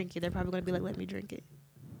don't want to drink it. They're probably going to be like, "Let me drink it."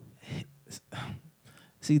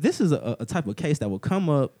 See, this is a type of case that will come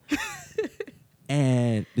up,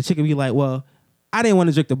 and the chick will be like, "Well, I didn't want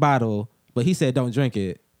to drink the bottle, but he said don't drink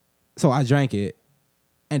it, so I drank it,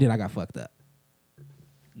 and then I got fucked up."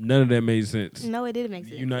 None of that made sense. No, it didn't make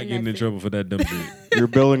sense. You're not getting in trouble for that dumb shit. You're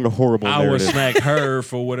building a horrible I would narrative. smack her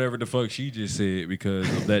for whatever the fuck she just said because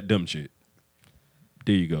of that dumb shit.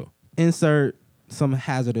 There you go. Insert some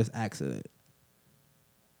hazardous accident.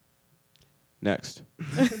 Next.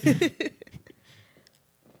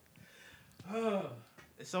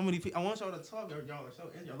 So many people. I want y'all to talk. Y'all are so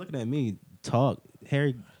y'all looking at me. Talk.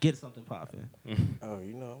 Harry, get something popping. Oh,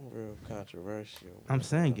 you know I'm real controversial. I'm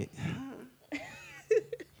saying it.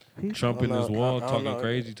 Trump in his wall I don't talking know.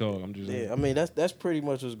 crazy talk. I'm just Yeah, I mean that's pretty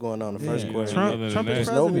much what's going on. The first question. Trump Other is than that. There's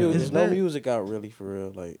president. there's no music out really for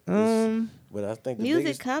real. Like, but I think the Music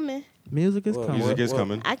biggest, coming. Music is Well, coming. Music is Well,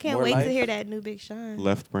 coming. I can't More wait life. to hear that new Big Sean.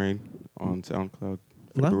 Left Brain on SoundCloud.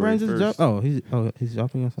 Left February Brain's 1st. he's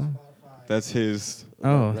dropping a song. That's his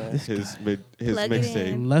Oh, Nice. his Plug it mixtape.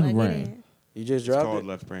 in, Left plug it brain. in. You just It's dropped called it.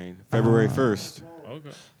 Left Brain. February 1st.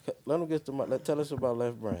 Okay. Let him get tell us about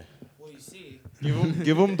Left Brain. Well, you see,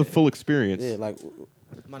 Give him the full experience. Yeah, like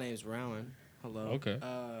my name's Rowan. Hello. Okay.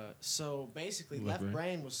 So basically, Left Left Brain.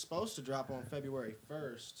 Brain was supposed to drop on February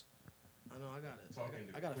 1st. I know, I got it.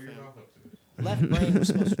 I got a fan. Left Brain was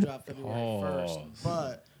supposed to drop February 1st,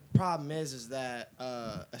 but problem is that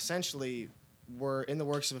essentially we're in the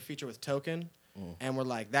works of a feature with Token, and we're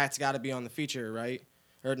like, that's got to be on the feature, right?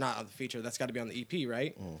 Or not on the feature, that's got to be on the EP,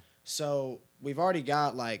 right? So we've already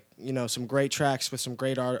got some great tracks with some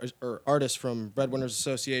great artists from Breadwinners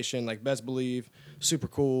Association, like Best Believe, Super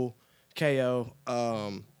Cool, KO.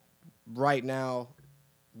 Right now,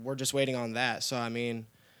 we're just waiting on that. So I mean,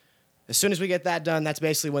 as soon as we get that done, that's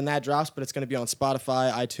basically when that drops. But it's going to be on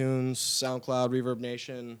Spotify, iTunes, SoundCloud, Reverb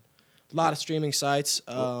Nation, a lot of streaming sites.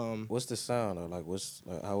 what's the sound or like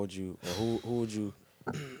how would you or who would you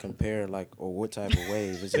compare or what type of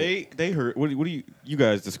wave is it? They heard. What do you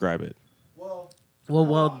guys describe it? Well,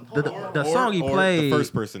 the song he Or played. The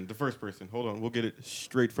first person. Hold on, we'll get it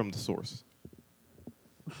straight from the source.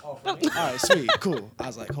 All right, sweet, cool. I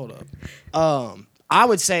was like, hold up. I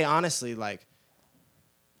would say honestly,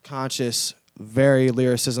 conscious, very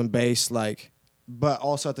lyricism based, but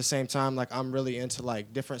also at the same time, I'm really into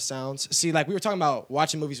different sounds. See, we were talking about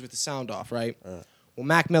watching movies with the sound off, right? Well,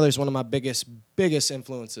 Mac Miller is one of my biggest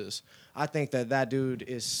influences. I think that dude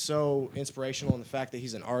is so inspirational in the fact that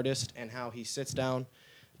he's an artist and how he sits down.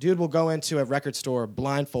 Dude will go into a record store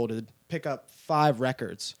blindfolded, pick up 5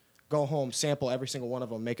 records, go home, sample every single one of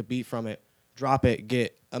them, make a beat from it, drop it,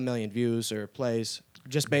 get 1 million views or plays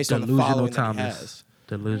just based on the following that he has.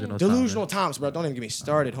 Delusional Thomas, bro. Don't even get me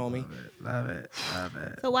started, homie. Love it.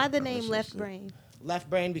 So why the name Left Brain? Left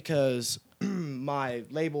Brain because my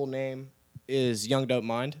label name is Young Dope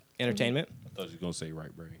Mind Entertainment. I thought you were gonna say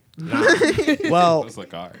right brain. Well, It's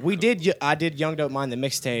like, all right. I did Young Dope Mind the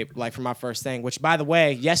mixtape for my first thing, which by the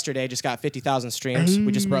way, yesterday just got 50,000 streams.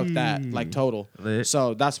 We just broke that total. Lit.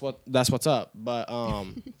 So that's what's up. But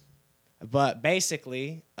but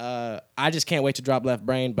basically, I just can't wait to drop Left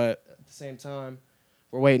Brain. But at the same time,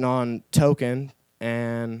 we're waiting on Token,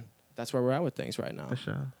 and that's where we're at with things right now. For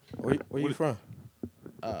sure. Where you from?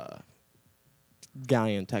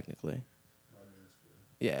 Galleon, technically.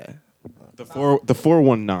 Yeah. The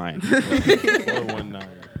 419. 419.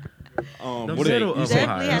 What is You it?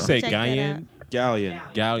 definitely You have say to check that out. Galleon?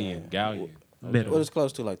 Galleon. Galleon. Middle. What is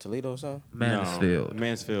close to Toledo or something? Mansfield.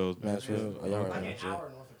 Mansfield. Mansfield. Oh, y'all heard that North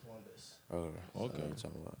of Columbus. Okay.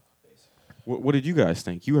 Talking about. What did you guys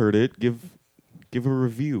think? You heard it. Give a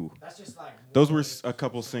review. That's just Those were a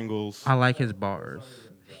couple singles. I like his bars.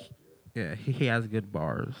 Yeah, he has good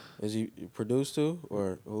bars. Is he produced too,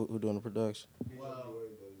 or who doing the production?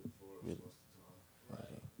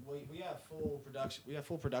 We have full production. We have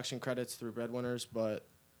full production credits through Breadwinners, but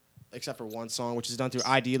except for one song, which is done through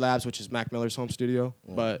ID Labs, which is Mac Miller's home studio.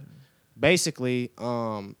 But basically,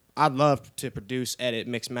 I'd love to produce, edit,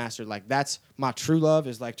 mix, master. That's my true love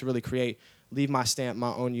is to really create, leave my stamp,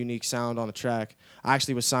 my own unique sound on a track. I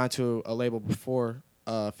actually was signed to a label before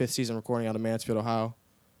 5th Season Recording out of Mansfield, Ohio.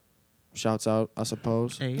 Shouts out, I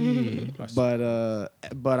suppose. Hey. But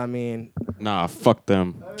I mean, Nah, fuck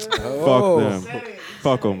them. Oh. Fuck them.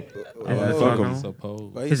 Fuck them. Fuck them. Suppose.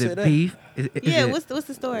 Why you Is say it that? beef? Yeah, what's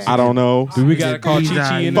the story? I don't know. Do we gotta call Chi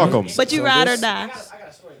Chi in? Fuck them. But you ride or die. I got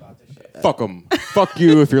a story about this shit. Fuck them. Fuck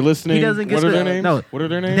you if you're listening. He doesn't get What are their the- names? no. What are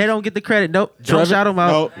their names? They don't get the credit. Nope. Don't Trevor? shout them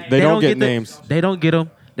out. No, they don't get the- names. They don't get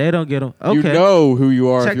them. They don't get them. Okay. You know who you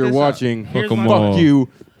are Check if you're this out. watching. Here's Fuck 'em my- all. Fuck you.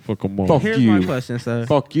 Fuck them all. Fuck Here's you. my question, sir.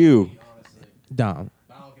 Fuck you. Dom.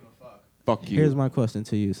 I don't give a fuck. Fuck you. Here's my question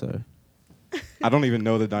to you, sir. I don't even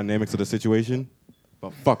know the dynamics of the situation,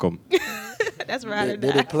 but fuck them. That's right.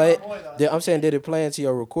 Did it play? I'm saying, did it play into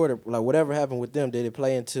your recorder? Like whatever happened with them, did it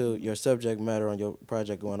play into your subject matter on your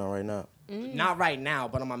project going on right now? Not right now,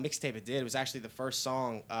 but on my mixtape it did. It was actually the first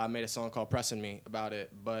song. I made a song called Pressing Me about it.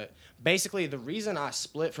 But basically the reason I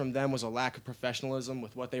split from them was a lack of professionalism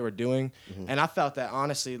with what they were doing. And I felt that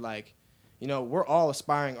honestly, like, you know, we're all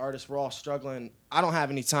aspiring artists. We're all struggling. I don't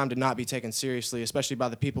have any time to not be taken seriously, especially by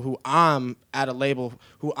the people who I'm at a label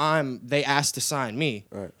they asked to sign me.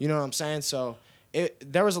 Right. You know what I'm saying? So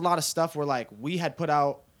there was a lot of stuff where like we had put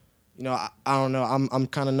out, you know, I don't know. I'm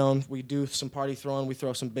kind of known. We do some party throwing. We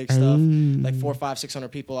throw some big stuff, like 400, 500, 600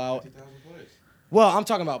 people out. Well, I'm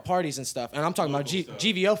talking about parties and stuff, and I'm talking about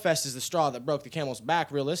GVO Fest is the straw that broke the camel's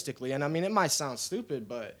back, realistically. And I mean, it might sound stupid,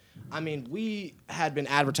 but I mean, we had been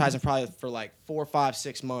advertising probably for like 4, 5,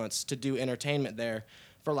 6 months to do entertainment there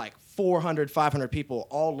for like 400, 500 people,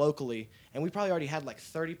 all locally, and we probably already had like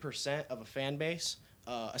 30% of a fan base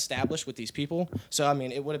established with these people. So I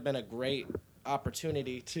mean, it would have been a great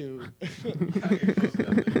opportunity to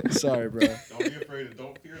sorry bro, Don't be afraid and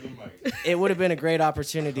don't fear the mic. it would have been a great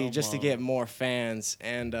opportunity to get more fans,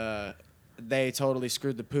 and they totally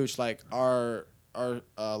screwed the pooch. Like our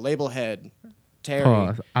label head Terry.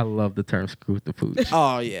 Pause. I love the term "screw the pooch."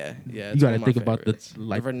 Oh yeah, You gotta think about the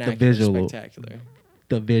vernacular, visual, spectacular.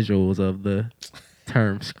 the visuals of the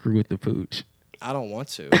term "screw the pooch." I don't want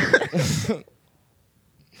to.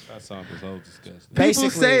 That sounds so disgusting. Basically,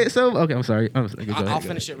 People say it so. Okay, I'm sorry. Go ahead, I'll go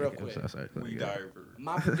finish ahead. it real Okay, quick. I'm sorry. We die for.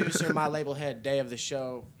 My producer, my label head, day of the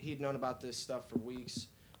show, he'd known about this stuff for weeks.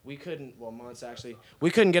 We couldn't, months actually. We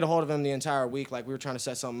couldn't get a hold of him the entire week. Like, we were trying to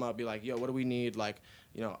set something up, be like, yo, what do we need? Like,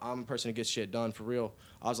 you know, I'm a person who gets shit done for real.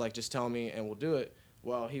 I was like, just tell me and we'll do it.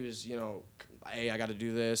 Well, he was, you know, hey, I got to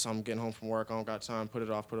do this. I'm getting home from work. I don't got time. Put it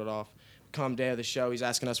off. Come day of the show, he's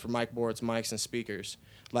asking us for mic boards, mics, and speakers.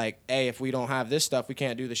 Like, hey, if we don't have this stuff, we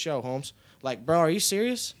can't do the show, Holmes. Like, bro, are you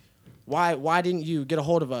serious? Why didn't you get a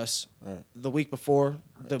hold of us the week before,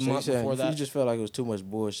 month before that? You just felt like it was too much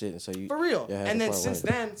bullshit, and so you for real. Yeah, And then since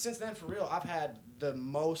then, for real, I've had the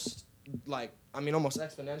most, like, I mean, almost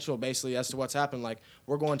exponential, basically, as to what's happened. Like,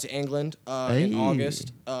 we're going to England in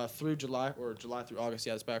August through July, or July through August.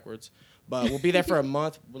 Yeah, it's backwards. But we'll be there for a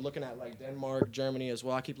month. We're looking at, like, Denmark, Germany as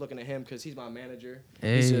well. I keep looking at him because he's my manager.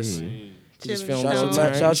 He's just feeling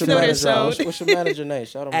Shout your manager. What's your manager name?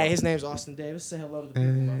 Shout him out. Hey, his name's Austin Davis. Say hello to the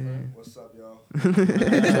people, my friend. What's up, y'all?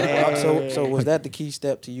 So was that the key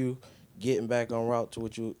step to you getting back on route to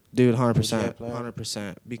what you? Dude, 100%.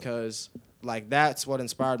 100%. Because, like, that's what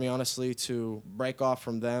inspired me, honestly, to break off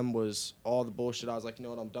from them was all the bullshit. I was like, you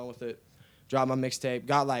know what, I'm done with it. Dropped my mixtape.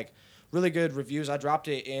 Got, like, really good reviews. I dropped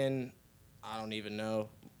it in, I don't even know,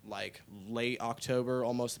 like, late October,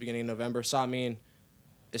 almost the beginning of November. So, I mean,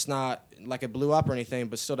 it's not like it blew up or anything,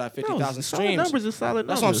 but still that 50,000 streams. Numbers are solid.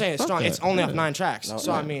 That's what I'm saying. It's strong. It's only off 9 tracks.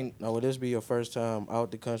 I mean, now would this be your first time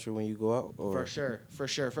out the country when you go out? Or? For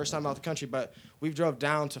sure. First time out the country, but we've drove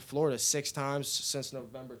down to Florida 6 times since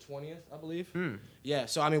November 20th, I believe. Yeah,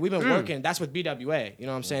 so I mean, we've been working. That's with BWA. You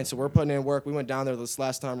know what I'm saying? So we're putting in work. We went down there this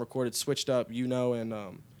last time, recorded Switched Up,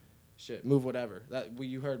 and Move Whatever.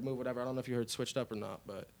 You heard Move Whatever. I don't know if you heard Switched Up or not,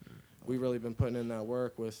 but we really been putting in that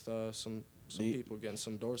work with some people getting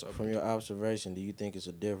some doors open. From your observation, do you think it's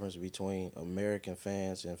a difference between American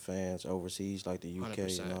fans and fans overseas, like the UK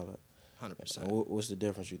 100%. and all that? 100%. And what's the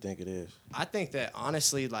difference you think it is? I think that,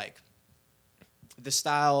 honestly, like, the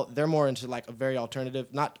style, they're more into, like, a very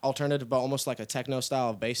not alternative, but almost like a techno style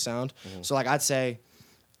of bass sound. So, like, I'd say,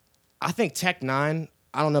 I think Tech 9,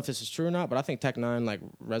 I don't know if this is true or not, but I think Tech 9, like,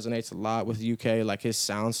 resonates a lot with the UK, like his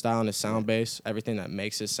sound style and his sound base, everything that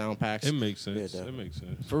makes his sound packs. It makes sense. It makes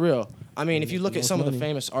sense. For real. I mean, if you look at some of the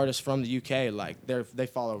famous artists from the UK, like, they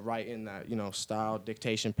follow right in that, style,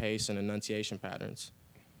 dictation, pace, and enunciation patterns.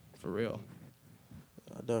 For real.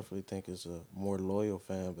 I definitely think it's a more loyal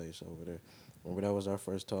fan base over there. Remember that was our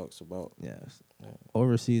first talks about. Yes.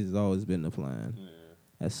 Overseas has always been the plan. Yeah.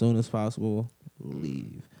 As soon as possible,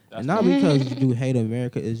 leave. And not because you hate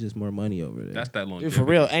America, it's just more money over there. That's that longevity. Dude, for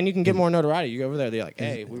real. And you can get more notoriety. You go over there, they're like,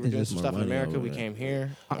 hey, we were doing some stuff in America. We came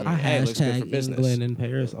here. I it looks good for hashtag business. England and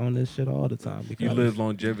Paris on this shit all the time. Because You live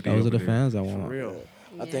longevity. those are over the there. fans I For want. real.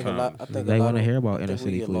 I think a lot. They want to hear about inner we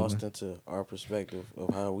city get Cleveland. lost into our perspective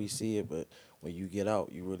of how we see it, but when you get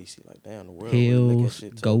out, you really see like, damn, the world really look at Hills,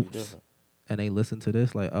 shit totally goats, different. and they listen to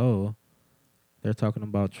this like, oh, they're talking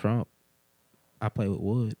about Trump. I play with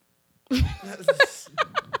wood. What?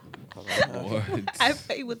 I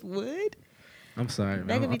play with wood. I'm sorry, That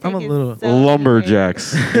man. could be I'm a taken little so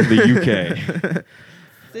Lumberjacks in the UK.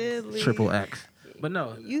 silly. triple X. But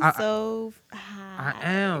no, You I high.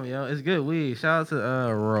 am, yo. It's good weed. Shout out to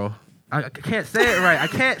Ro. I can't say it right. I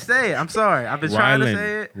can't say it. I'm sorry. I've been trying to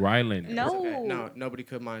say it. Ryland. No. Nobody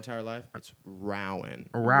could my entire life. It's Rowan.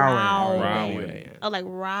 Rowan. Oh, like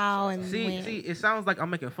Rowan. See, it sounds like I'm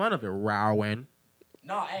making fun of it. Rowan.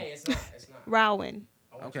 No, hey, it's not. It's not. Rowan.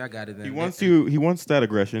 Okay, I got it then. He wants that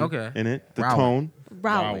aggression in it. The Rowan. tone.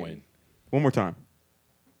 Rowan. One more time.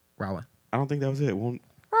 Rowan. I don't think that was it. Rowan.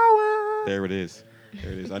 There it is.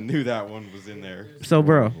 There it is. I knew that one was in there. So,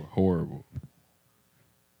 bro. Horrible.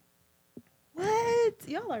 What?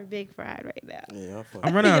 Y'all are big fried right now. Yeah,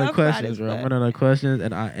 I'm running out Y'all of fried questions, as bro. I'm fuck. running out of questions,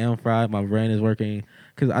 and I am fried. My brain is working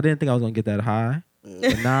because I didn't think I was gonna get that high.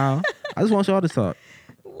 But now I just want y'all to talk.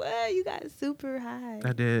 What? You got super high.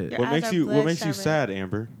 I did. Your What eyes makes are you bloodshot sad,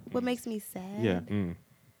 Amber? What makes me sad? Yeah.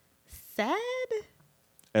 Sad?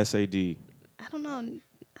 SAD. I don't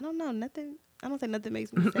know. Nothing. I don't think nothing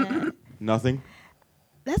makes me sad. Nothing.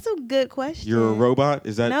 That's a good question. You're a robot?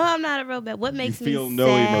 Is that No, I'm not a robot. What makes you feel me no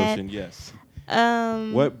sad? emotion? Yes.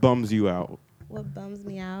 What What bums you out? bums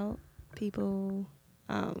me out? People.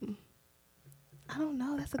 I don't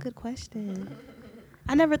know. That's a good question.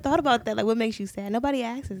 I never thought about that. Like, what makes you sad? Nobody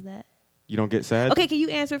asks that. You don't get sad? Okay, can you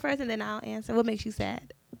answer first and then I'll answer? What makes you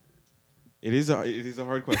sad? It is a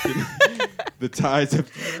hard question. The tides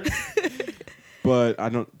have turned. But I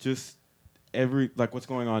don't just what's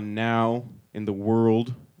going on now in the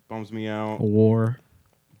world bums me out. War.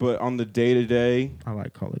 But on the day-to-day, I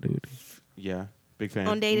like Call of Duty. yeah, big fan.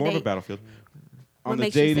 On day-to-day. More of a Battlefield. What On the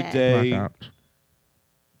makes you sad? day-to-day, Black Ops.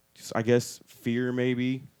 just, I guess fear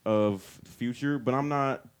maybe of the future, but I'm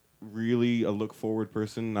not really a look forward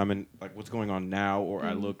person. I'm in like what's going on now, or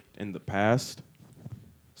I look in the past.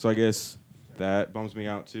 So I guess that bums me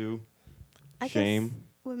out too. I guess Shame.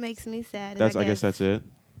 what makes me sad is That's I guess that's it.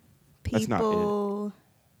 That's not it. people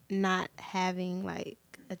not having like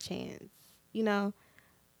a chance. You know,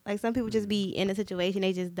 like some people just be in a situation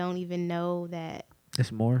they just don't even know that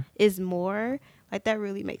It's more. is more. Like that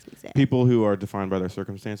really makes me sad. People who are defined by their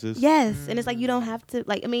circumstances. Yes, and it's like you don't have to.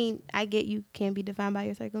 Like, I mean, I get you can be defined by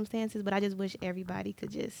your circumstances, but I just wish everybody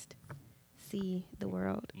could just see the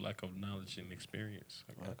world. Lack of knowledge and experience.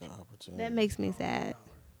 Like an opportunity. That makes me sad.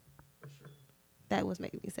 That was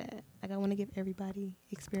making me sad. Like I want to give everybody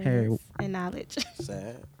experience and knowledge.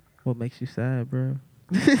 Sad. What makes you sad, bro?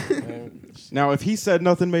 Now, if he said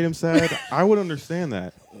nothing made him sad, I would understand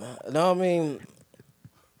that. No, I mean,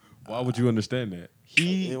 Why would you understand that?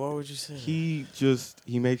 yeah, what would you say?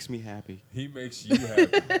 He makes me happy. He makes you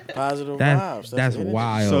happy. Positive That's vibes. that's energy.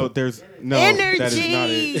 wild. So there's no that is not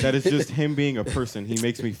Energy. it. That is just him being a person. He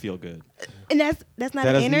makes me feel good. And that's not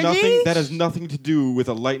That has energy. nothing. That has nothing to do with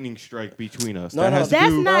a lightning strike between us. No, that no, has to that's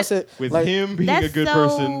do not- with like, him being a That's good so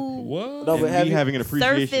person What? No, and but have me you- having an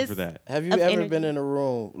appreciation surface- for that. Have you of ever energy. been in a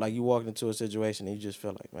room like you walked into a situation and you just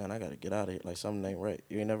felt like, man, I gotta get out of here. Like something ain't right.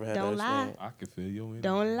 You ain't never had Don't that lie. experience. I can feel your energy.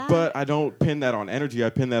 Don't lie. But I don't pin that on energy. I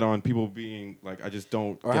pin that on people being like I just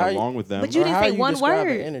don't Or get how you- along with them. But you Or didn't how say one describe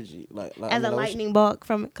the word. energy, like As I mean, a lightning bolt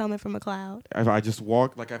coming from a cloud. If I just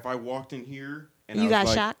walk, like if I walked in here and I You was got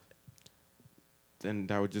like, shocked? then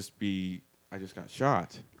that would just be I just got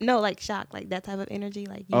shot. No, like shocked, like that type of energy,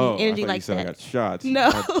 like you Oh, need energy I thought like you said that. I got shot. No,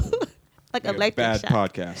 like Like a electric bad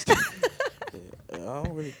shock. podcast. I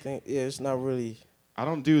don't really think. Yeah, it's not really. I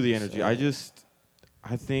don't do the energy.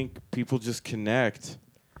 I think people just connect.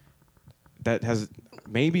 That has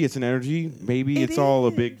maybe it's an energy, maybe It it's all a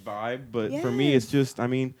is. big vibe, but for me it's just I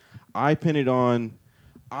mean, I pin it on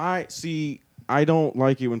I don't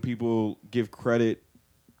like it when people give credit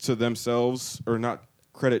to themselves or not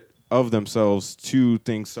credit of themselves to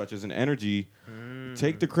things such as an energy.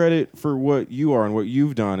 Take the credit for what you are and what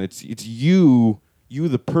you've done. It's you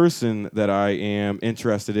the person that I am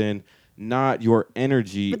interested in, not your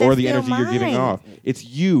energy But or that's the still energy you're giving mine. off. It's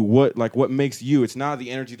you. What makes you? It's not the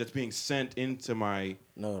energy that's being sent into my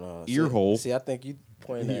No. ear hole. See, I think you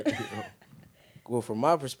point at. Well, from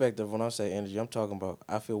my perspective, when I say energy, I'm talking about.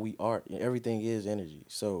 I feel we are. Everything is energy.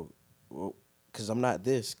 So, because I'm not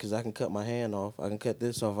this. Because I can cut my hand off. I can cut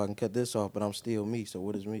this off. I can cut this off. But I'm still me. So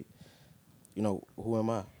what is me? You know, who am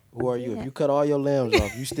I? Who are you? Yeah. If you cut all your limbs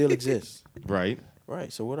off, you still exist. Right.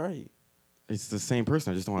 Right. So what are you? It's the same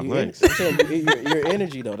person. I just don't have You legs. I'm saying your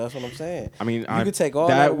energy though. That's what I'm saying. I mean, you could take all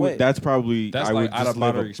that away. That's probably That's I like would just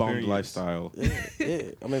live out-of-body a bummed experience. lifestyle. Yeah.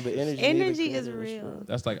 I mean, but energy. Energy neither is can real. destroy.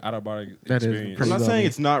 That's like out of body That is experience. I'm pretty not love saying me.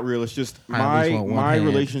 it's not real. It's just I at least want one my hand.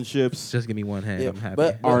 relationships. Just give me one hand. Yeah, I'm happy.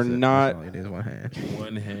 but- That's are it. That's not- all it is, one hand.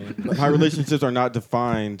 One hand. My relationships are not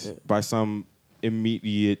defined by some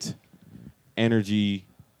immediate energy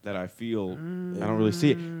that I feel. I don't really see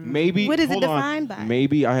it. Maybe what is it defined by?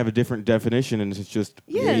 Maybe I have a different definition, and it's just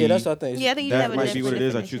that's what I think. Yeah, I think you have that a might be what it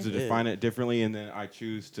is. I definition. choose to define it differently, and then I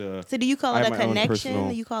choose to. So do you call it a my own connection? personal-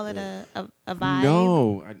 Do you call it a vibe?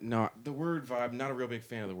 No, the word vibe. I'm not a real big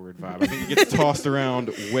fan of the word vibe. I think it gets tossed around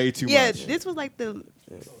way too much. Yeah, this was like the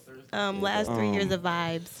last 3 years of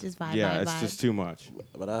vibes, just vibe. Yeah, vibe, it's vibe. just too much.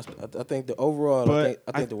 But I think the overall, But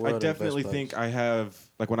I think the world. I definitely think I have,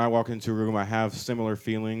 like when I walk into a room, I have similar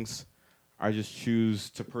feelings. I just choose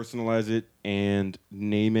to personalize it and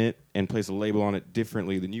name it and place a label on it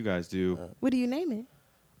differently than you guys do. What do you name it?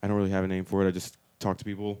 I don't really have a name for it. I just talk to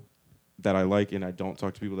people that I like, and I don't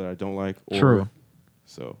talk to people that I don't like. True.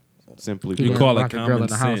 So simply, You put, call it lock a girl in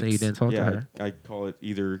the common house and you sense. didn't talk to yeah, her. I call it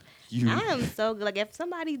either you. I am so good. Like if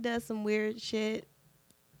somebody does some weird shit,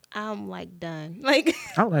 I'm like done. Like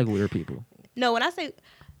I like weird people. no, when I say,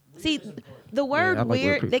 see, the word I like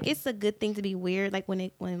weird weird, like people. it's a good thing to be weird. Like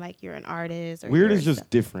when like you're an artist. Or Weird you're is just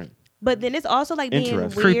different. But then it's also like being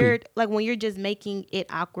Interesting. weird, like when you're just making it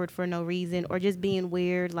awkward for no reason, or just being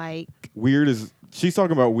weird, like Weird is. She's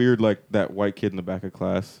talking about weird like that white kid in the back of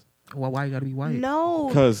class. Well, why you gotta be white? no.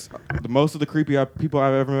 Because most of the creepy people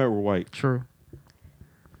I've ever met were white. True.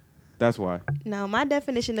 That's why. No, my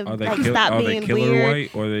definition of Are they, like stop are being they killer weird.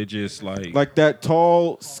 white or they just Like that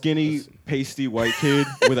tall, skinny, pasty white kid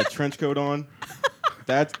with a trench coat on.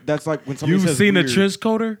 That's like when somebody You've says seen weird, a trench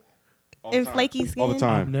coater? all the And time. flaky skin. all the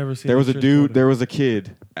time. I've never seen There was a a trench dude. coater. There was a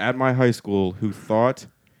kid at my high school who thought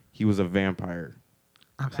he was a vampire.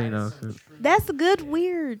 I've seen those. That's good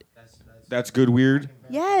weird. That's good. Weird.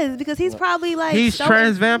 Yes, because he's probably like He's so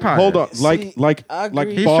trans vampire. Hold on, See, like I like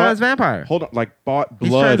agree. He's bought, trans vampire. Hold on, like bought He's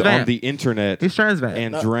blood trans vamp. on the internet He's trans vamp.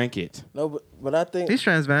 and drank it. No, but I think He's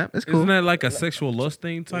trans vamp. It's cool. Isn't that like a sexual lust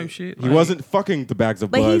thing type shit? He wasn't fucking the bags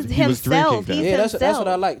of But blood. he's He was drinking himself. them. He's yeah, that's himself. what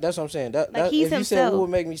I like. That's what I'm saying. That he's if you said himself. what would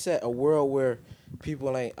make me sad, a world where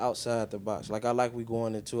people ain't outside the box. Like I like we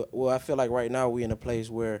going into it. Well, I feel like right now we in a place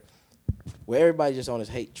where everybody just on this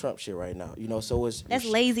hate Trump shit right now. You know, so it's That's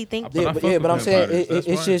lazy thinking. But I fuck but with I'm saying vampires.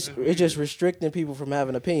 That's it's just restricting people from having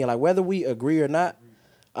an opinion. Like whether we agree or not,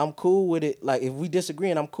 I'm cool with it. Like if we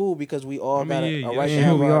disagree, and I'm cool because we all got a right to yeah,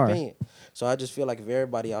 have who we our are. opinion. So I just feel like if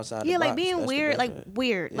everybody outside Yeah, the like box, being that's the weird, best like way.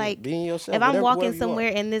 weird. Yeah, Like being yourself. if I'm whatever- walking wherever you somewhere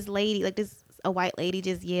are. and this lady, like this a white lady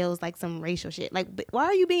just yells like some racial shit. Like why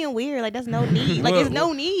are you being weird? Like that's no need. Like there's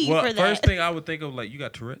no need well, for that. First thing I would think of, like, you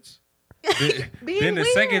got Tourette's. Then the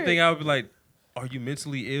second thing I would be like, are you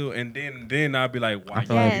mentally ill? And then I'd be like, why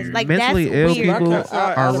feel you Yes, weird? like mentally that's ill weird. people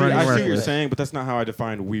I are See, running I see what you're reckless. saying, but that's not how I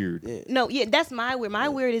define weird. Yeah. No, yeah, that's my weird. My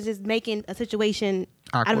weird is just making a situation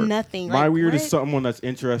out of Awkward. nothing. My Like, weird is what? someone that's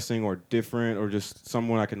interesting or different or just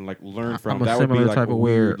someone I can like learn from. I'm a That would be similar like type a of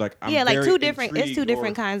weird. weird. Like I'm Yeah, like very two different. It's two intrigued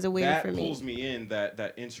different or kinds of weird that for me. pulls me in.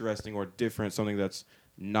 That interesting or different, something that's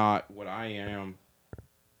not what I am,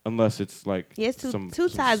 unless it's like Yeah, it's two some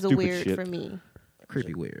sides of stupid weird shit. for me.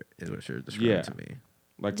 Creepy weird is what you're describing Yeah. to me.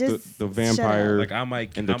 Like Just the shut vampire. Like I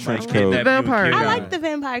might And the I might trench kidnap coat. you and Vampire kill guy. I you. like the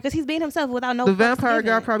vampire because he's being himself without no. The fucks vampire guy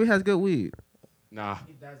given. probably has good weed. Nah,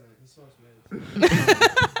 He doesn't. He smokes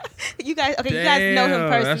meds. You guys, okay, you guys know him Damn,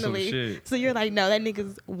 that's some personally, shit. so you're like, no, that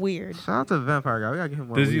nigga's weird. Shout out to the vampire guy. We gotta give him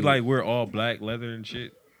more. Does he weed. like wear all black leather and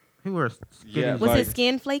shit? He wears skinny. Yeah, Was like- his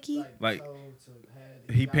skin flaky? Like Toe to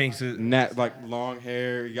head. he got, paints like, it. Nat like long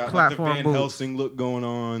hair. You got like the Platform Van boots. Helsing look going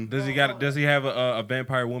on. Does he have a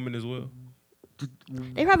vampire woman as well?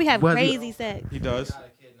 They probably have Was he- crazy sex. He does. got a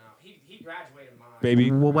kid now. He graduated mine. Baby.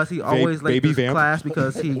 Well, was he always late baby this vamp. class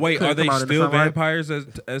because he Wait, couldn't are they come out in the still sunlight? vampires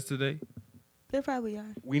as today? They probably are.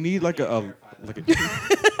 We need like a I Well,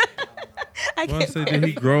 I can't. said, did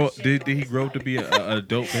he grow? Did he grow up to be a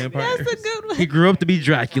adult vampire? That's a good one. He grew up to be a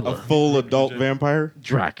Dracula. full adult vampire.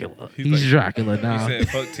 Dracula. He's He's like- Dracula He now. said,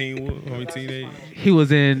 "Fuck teenage." He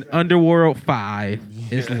was in Underworld 5.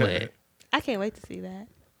 It's lit. I can't wait to see that.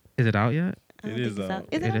 Is it out yet? I don't It is think it's out.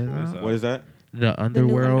 Is It it? is out? out. What is that? The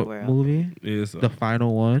Underworld Underworld. movie. It's The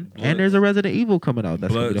final one. Blood- And there's a Resident Evil coming out.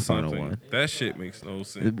 That's going to blood be the final something. one. That shit makes no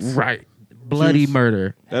sense. Right. Bloody Juice.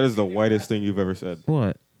 murder. That is the whitest thing you've ever said.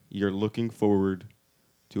 What? You're looking forward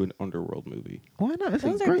to an Underworld movie. Why not? It's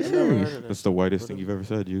Those a are great good. series. That's the whitest thing you've ever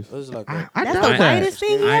said, Juice. It was like I That's doubt the that. whitest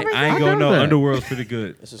thing you I ever ain't I gonna doubt know. that. Underworld's pretty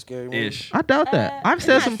good. it's a scary movie. Ish. I doubt that. I've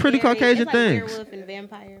said it's some not pretty scary. Caucasian It's like things. werewolf and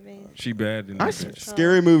vampire based. She bad in I that s- bitch.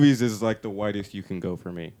 Scary movies is like the whitest you can go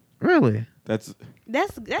for me. Really? That's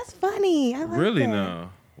That's funny. I like Really? that. No.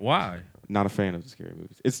 Why? not a fan of the scary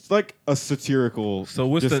movies. It's like a satirical, So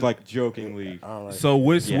what's just the- like jokingly, I don't like So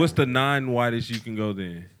what's Yeah. what's the non-whitest you can go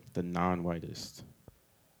then? the non-whitest.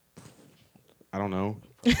 I don't know.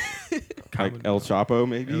 Comedy. Like El Chapo,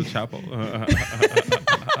 maybe. El Chapo.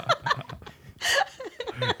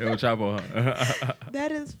 El Chapo, huh?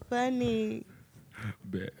 That is funny.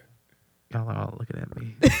 Bet. Y'all are all looking at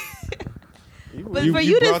me. But for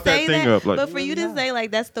you to brought say thing that, up, like, but for you to say like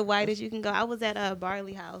that's the whitest you can go. I was at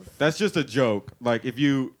Barley House. that's just a joke. Like if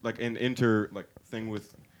you like an thing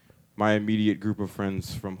with my immediate group of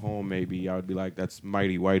friends from home, maybe I would be like, "That's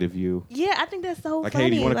mighty white of you." Yeah, I think that's so Like, funny. hey,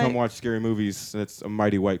 do you want to like, come watch scary movies? That's a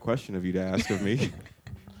mighty white question of you to ask of me.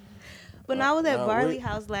 When I was at Barley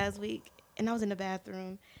House last week, and I was in the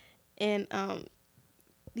bathroom, and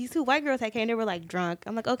these two white girls had came. They were like drunk.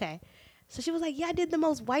 I'm like, okay. So she was like, yeah, I did the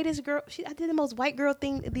most whitest girl. I did the most white girl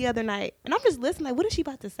thing the other night. And I'm just listening, like, what is she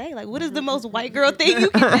about to say? Like, what is the most white girl thing you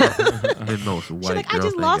can do? The most white She's like, I girl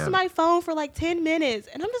just thing lost ever. my phone for like 10 minutes.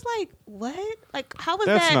 And I'm just like, what? Like, how was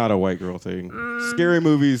That's that? not a white girl thing. Scary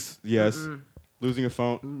movies, yes. Losing a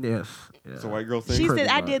phone, Yes. Yeah. it's a white girl thing. She Pretty said,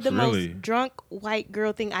 I much. did the Really? most drunk white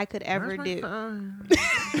girl thing I could ever Where's my do. phone?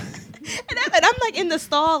 And I'm like in the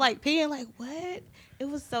stall, like peeing, like, what? It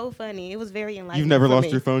was so funny. It was very enlightening. You've never for lost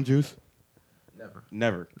me. your phone, Juice?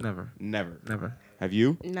 Never. Never. Never. Have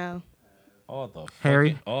you? No. All the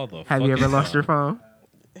Harry, fucking, all the Have you ever fucking lost your time.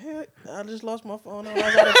 phone? Heck, I just lost my phone. I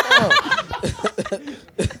got a phone.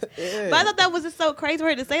 But I thought that was just so crazy for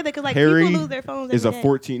her to say that because like Harry people lose their phones is a every day.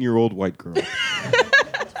 14-year-old white girl.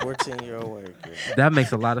 14-year-old white girl. That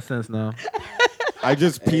makes a lot of sense now. I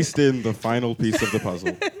just pieced in the final piece of the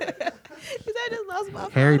puzzle. Because I just lost my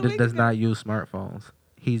phone. Harry a week does ago. not use smartphones.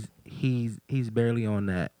 He's barely on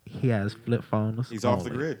that. He has flip phones. He's off the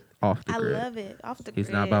only. grid. Off the I grid. love it. Off the He's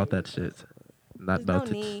grid. not about that shit. Not There's no about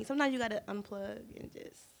to. need. Sometimes you gotta unplug and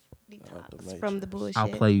just detox matrix. from the bullshit. I'll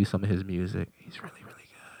play you some of his music. He's really, really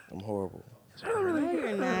good. I'm horrible. He's really, really No, good.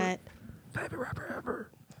 you're not. Favorite rapper ever.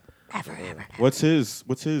 Ever. What's his?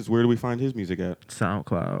 Where do we find his music at?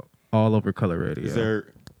 SoundCloud. All over Color Radio. Is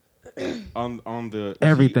there on the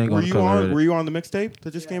Everything were on you Color on Radio. Were you on the mixtape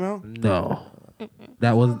that just came out? No.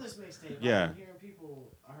 That was. Yeah.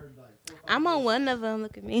 I'm on one of them.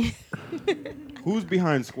 Look at me. Who's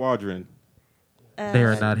behind Squadron? They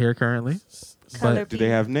are not here currently. Color But do they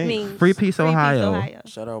have names? means Free Peace, Ohio.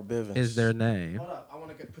 Shout out Bivens. is their name. Hold up, I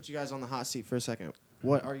want to put you guys on the hot seat for a second.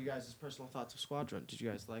 What are you guys' personal thoughts of Squadron? Did you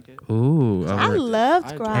guys like it? Ooh. I love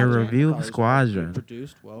I enjoyed Squadron. it. A review of I thought it was Squadron. well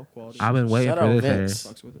produced, well quality. I've been waiting Shout for out this. Vince.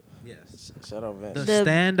 Harry. Fucks with it. Yes. Shout out Vince. The The-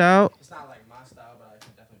 standout. It's not like my style, but I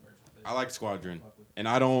can definitely merge with it. I like Squadron, and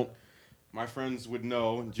I don't. My friends would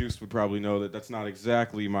know, and Juice would probably know that that's not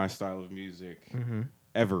exactly my style of music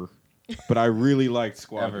ever. But I really liked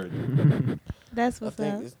Squadron. That's I what's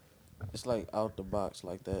think up. it's like out the box,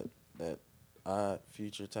 like that odd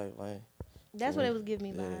future type lane. That's what it was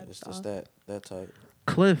giving me Yeah, vibes. it's just off. that type.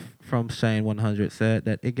 Cliff from Shane 100 said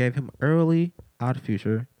that it gave him early Odd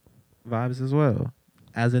Future vibes as well,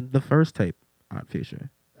 as in the first tape, Odd Future.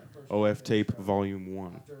 OF Tape Volume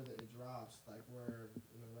 1. After it drops, like where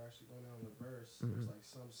we're actually going down the verse, there's like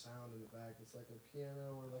some sound in the back. It's like a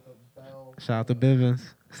piano or like a bell. Shout out to Bivens.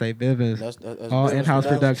 Say Bivens. That's All Bivens in-house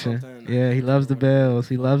production. production. Yeah, he loves the bells.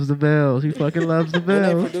 He loves the bells. He fucking loves the Didn't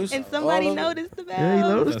they bells. produce And all somebody of it? noticed the bell. Yeah, he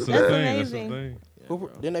noticed That's the the bells. thing. That's the amazing. thing.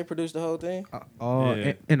 Didn't they produce the whole thing? All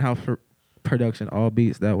Yeah. in-house production, all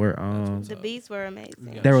beats that were The beats were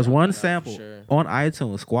amazing. there was Shout one that out for sample sure. on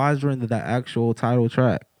iTunes. Squadron, the actual title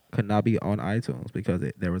track, could not be on iTunes because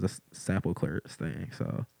there was a sample clearance thing.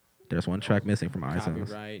 So there's one track missing from iTunes.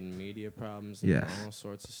 Copyright and media problems and Yes. all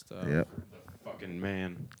sorts of stuff. Yep. Fucking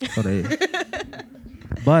man. So they.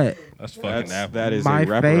 But That's fucking Apple. That is my a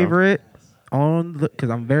rapper. favorite on the because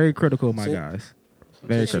I'm very critical of my See? guys.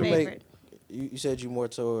 Very Since you critical. Favorite. You said you more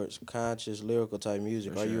towards conscious lyrical type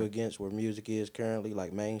music. For Are you sure. against where music is currently,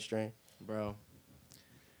 like mainstream? Bro.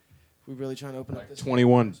 We really trying to open up this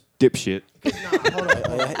 21 dipshit. Nah, hold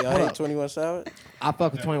up. Y'all hate 21 Savage? I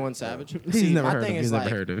fuck with 21 Savage. He's See, never my heard of thing it. is He's like,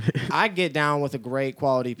 never heard of it. I get down with a great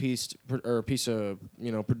quality piece of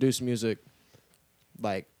produced music.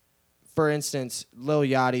 Like, for instance, Lil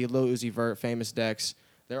Yachty, Lil Uzi Vert, Famous Dex.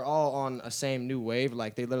 They're all on a same new wave.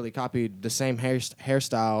 Like, they literally copied the same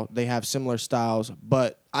hairstyle. They have similar styles.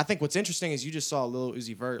 But I think what's interesting is you just saw Lil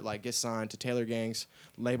Uzi Vert like get signed to Taylor Gang's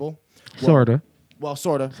label. Sorta. Well,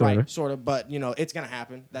 sort of, Sorta. right, sort of, but it's gonna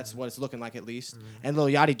happen. That's what it's looking like at least. And Lil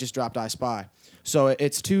Yachty just dropped I Spy, so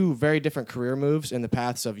it's two very different career moves in the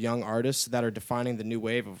paths of young artists that are defining the new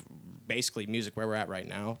wave of basically music where we're at right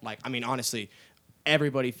now. Like, I mean, honestly,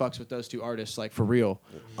 everybody fucks with those two artists, like for real.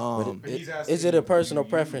 Is it a personal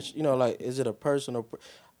preference? Like, is it a personal?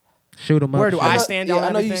 Shoot 'em up. Where do shoot I 'em. stand Yeah, on I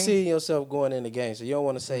know you everything? see yourself going in the game, so you don't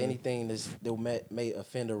want to say anything that may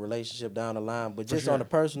offend a relationship down the line. But just sure. on a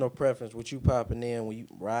personal preference, what you popping in when you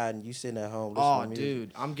riding, you sitting at home listening Oh, to music.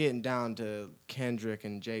 dude, I'm getting down to Kendrick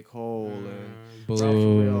and J. Cole and Boo. for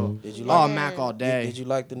real. Did you like Mac all day. Did you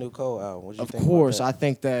like the new Cole album? What'd you Of think course, about I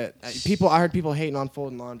think that I heard people hating on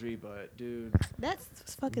Folding Laundry, but dude, That's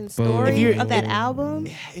fucking story of that album.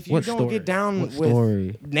 if you What don't story? get down What with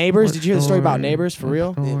story? Neighbors, What did you hear the story about story? Neighbors for What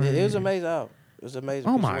real? story? It was an amazing album. It was amazing.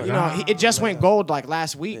 Oh piece of my work. You know, it just went gold like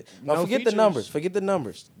last week. No, No forget the features. numbers. Forget the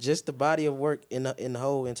numbers. Just the body of work in the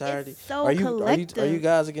whole entirety. It's so are you collective.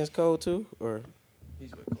 guys against Cole too, or?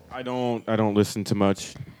 I don't listen to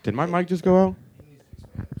much. Did my mic just go out?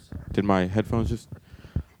 Did my headphones just?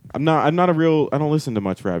 I'm not a real. I don't listen to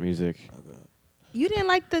much rap music. You didn't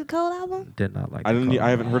like the Cole album? Did not like. I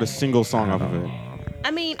haven't heard a single song off of it. I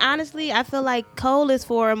mean, honestly, I feel like Cole is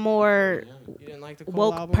for a more You didn't like the Cole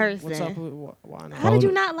woke album? person. What's up? Why not? How did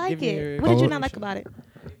you not like Give me it? your What did you Cole- not like about it?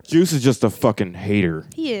 Juice is just a fucking hater.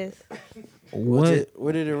 He is. What?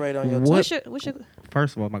 What did it rate on your? What? What's your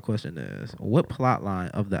First of all, my question is, what plot line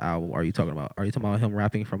of the album are you talking about? Are you talking about him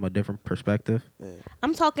rapping from a different perspective?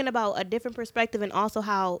 I'm talking about a different perspective and also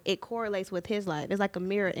how it correlates with his life. It's like a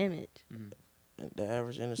mirror image. The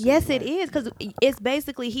average inner city Yes, it life. is, because it's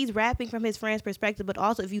basically he's rapping from his friend's perspective, but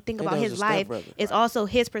also if you think And about that was his a life, stepbrother. it's also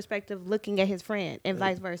his perspective looking at his friend and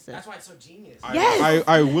vice versa. That's why it's so genius. Yes,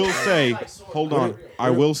 I will say, hold on. I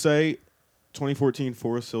will say, 2014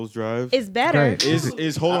 Forest Hills Drive it's better. Great.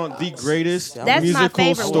 is hold on the greatest That's my musical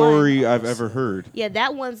favorite story I've ever heard. Yeah,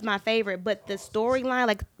 that one's my favorite, but the storyline,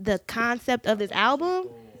 like the concept of this album,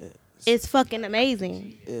 is fucking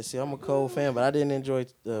amazing. Yeah, see, I'm a Cole fan, but I didn't enjoy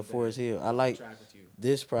Forest Hill. I like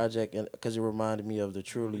this project because it reminded me of the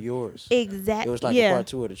Truly Yours. Exactly. It was like a part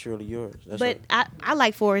 2 of the Truly Yours. That's But I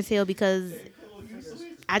like Forest Hill because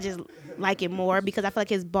I just like it more because I feel like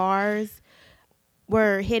his bars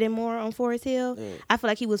were hitting more on Forest Hill. Yeah. I feel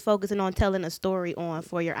like he was focusing on telling a story on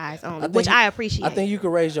For Your Eyes Only, think which you- I appreciate. I think you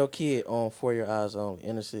could raise your kid on For Your Eyes Only,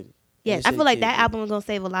 Inner City. Yes, Inner I feel like City that kid, album is gonna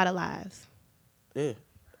save a lot of lives. Yeah,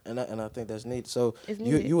 and I think that's neat. So It's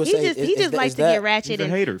you needed. would he say just, he just likes to get ratchet he's a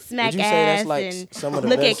and hater. smack Would you say ass that's like and some of the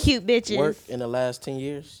look at best cute bitches. work in the last 10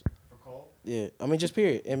 years? Yeah, I mean just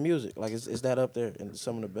period in music. Like is that up there and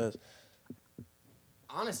some of the best?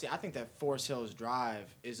 Honestly, I think that Forest Hills Drive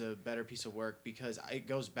is a better piece of work because it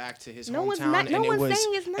goes back to his No hometown, one's not- no and it one's was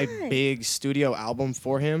saying it's a not. big studio album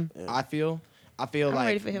for him. Yeah. I feel I'm like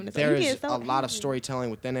ready for him to say- there you is get so a lot of angry. storytelling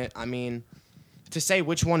within it. I mean, to say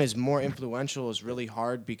which one is more influential is really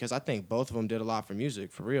hard because I think both of them did a lot for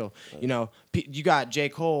music, for real. You know, you got J.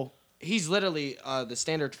 Cole. He's literally the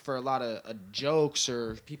standard for a lot of jokes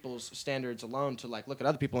or people's standards alone to like look at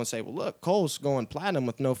other people and say, well, look, Cole's going platinum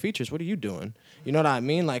with no features. What are you doing? You know what I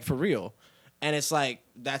mean? Like, for real. And it's like,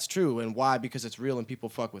 that's true. And why? Because it's real and people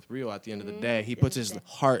fuck with real at the end of the day. He puts his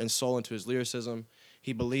heart and soul into his lyricism.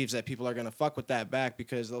 He believes that people are going to fuck with that back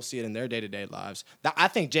because they'll see it in their day-to-day lives. I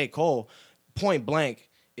think J. Cole, point blank,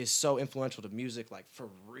 is so influential to music, like for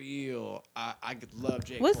real. I love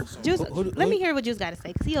J. Cole. What's So Juice? much. Let me hear what Juice got to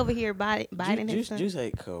say. Cause he over here biting his son. Juice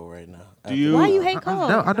hate Cole right now. Do you? Why you hate Cole?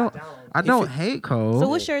 I don't hate Cole. So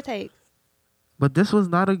what's your take? But this was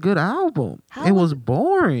not a good album. How It was was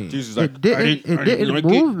boring. Jesus, It didn't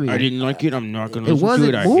move me. I didn't like it. I'm not gonna. It listen to wasn't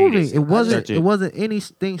it. I hate moving. it. It wasn't. That's It wasn't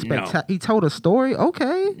anything spectacular. He told a story.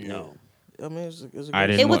 Okay. No, I mean, it's a I good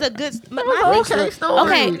didn't It was wa- a good. Okay. Story.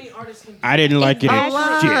 Okay. I didn't like it. A as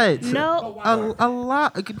lot. shit. No. A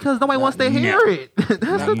lot because nobody wants to hear it. That's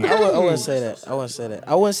the thing. I wouldn't say that. I wouldn't say that.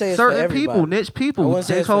 I wouldn't say it's for Certain everybody. people, niche I people, wouldn't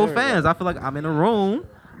say J. it's for Cole everybody. fans. I feel like I'm in a room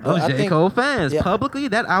But of I J. think- Cole fans. yeah. Publicly,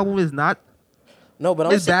 that album is not. No, but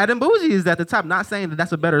I'm It's Bad and Bougie is at the top. Not saying that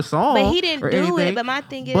that's a better song. But he didn't or do anything, it. But my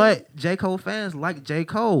thing is, But J. Cole fans like J.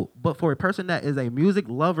 Cole. But for a person that is a music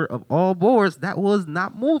lover of all boards, that was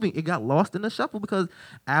not moving. It got lost in the shuffle because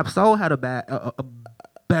Ab-Soul had a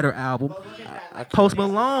better album. Post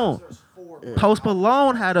Malone. Post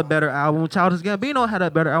Malone had a better album. Childish Gambino had a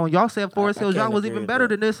better album. Y'all said Forest Hill Drive can't was agree even with better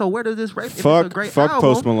that. than this. So where does this rate? If it's a Fuck great Post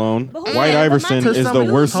album, Malone. But who White cares? Iverson To is some the of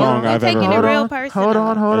those worst song songs, I've they're ever taking heard. it real personal. Hold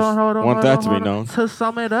on. Want that to be known. To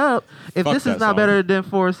sum it up, if Fuck this is that not song. better than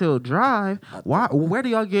Forest Hill Drive, where do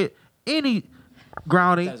y'all get any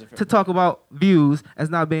grounding to talk about Views as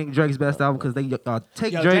not being Drake's best album? Because they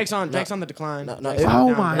take Yo, Drake. Drake's on the decline. No, Drake's it- on Oh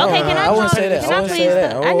the my down. Okay, God. can I I talk? wouldn't say that. Can I I wouldn't please? say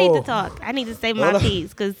that. I need to Oh. talk. I need to say Hold my on. piece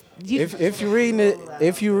because If you reading it,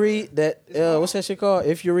 if you read that, what's that shit called?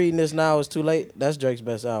 If you're reading this now, it's too late. That's Drake's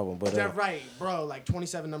best album. But That's right, bro. Like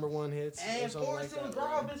 27 number one hits. or something like that,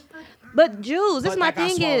 bro. But Jules, this But my that got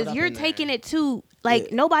thing swallowed is up you're in there. taking it too like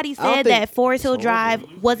Yeah. nobody I don't said think- that Forest Hill So- Drive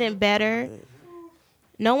wasn't better.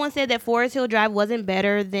 No one said that Forest Hill Drive wasn't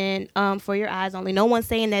better than For Your Eyes Only. No one's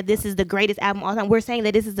saying that this is the greatest album of all time. We're saying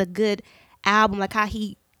that this is a good album, like how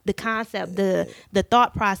he the concept, the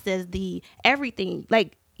thought process, the everything.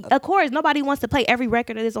 Like, of course, nobody wants to play every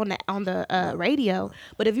record that is on the radio.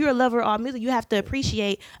 But if you're a lover of all music, you have to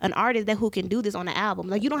appreciate an artist who can do this on the album.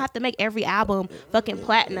 Like, you don't have to make every album fucking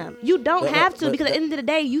platinum. You don't have to, because at the end of the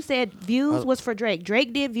day, you said Views was for Drake.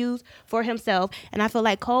 Drake did Views for himself, and I feel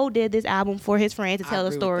like Cole did this album for his friends to tell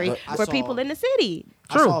a story for people in the city.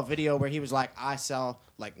 I saw a video where he was like, I sell,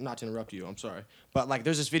 like, not to interrupt you, I'm sorry, but like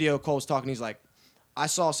there's this video Cole's talking, he's like, I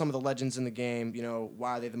saw some of the legends in the game, you know,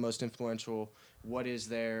 why are they the most influential? What's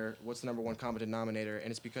the number one common denominator? And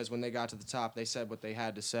it's because when they got to the top, they said what they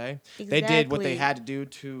had to say. Exactly. They did what they had to do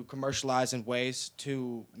to commercialize in ways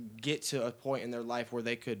to get to a point in their life where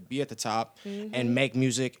they could be at the top and make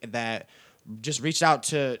music that just reached out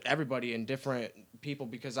to everybody and different people.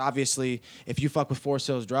 Because obviously, if you fuck with Forest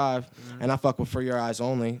Hills Drive and I fuck with For Your Eyes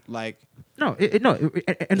Only, like... No,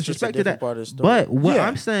 it's respect to that. But what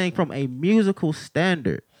I'm saying from a musical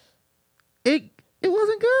standard, it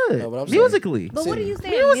wasn't good. No, musically. But what are you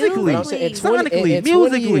saying? Musically. Sonically.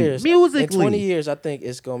 Musically. In 20 years, I think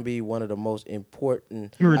it's going to be one of the most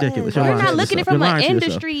important... You're ridiculous. We're not looking at it from an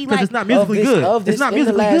industry. Because it's not musically good. It's not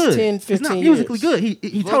musically good. 10, 15 it's not musically good.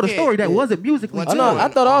 He told a story that wasn't musically good. No, I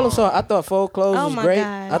thought all of them songs. I thought Foreclosed was great.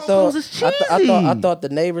 I thought The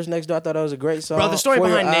Neighbors Next Door, I thought that was a great song. Bro, the story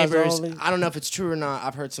behind Neighbors, I don't know if it's true or not.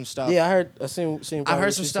 I've heard some stuff. Yeah, I've seen some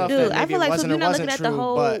stuff Dude, that maybe I feel like wasn't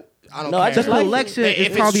true, but... I don't care. The collection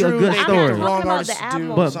is probably a good I'm story. not talking about the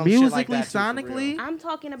album. But musically, sonically, I'm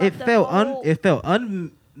talking about it felt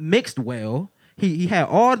unmixed well. He had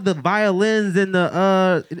all the violins in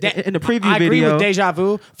the preview video. I agree with Deja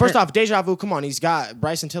Vu. First off, Deja Vu, come on, he's got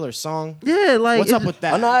Bryson Tiller's song. Yeah, like what's up with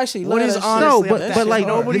that? Oh, no, actually, what is honestly but like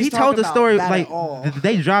nobody's he told the story like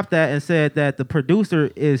they dropped that and said that the producer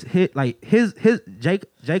is his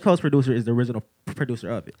J. Cole's producer is the original producer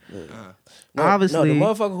of it. Obviously, the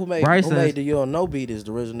motherfucker who made the You Don't Know beat is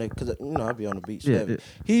the original, because I be on the beat. Yeah.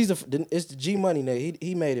 He's it's the G Money nigga.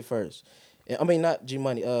 He made it first. I mean, not G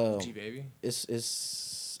Money. G Baby.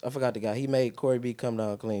 It's I forgot the guy. He made Corey B Come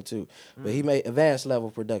Down Clean too, but he made Advanced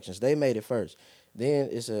Level Productions. They made it first. Then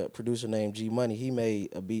it's a producer named G Money. He made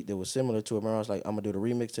a beat that was similar to it. Remember, I was like, I'm gonna do the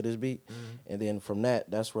remix to this beat, and then from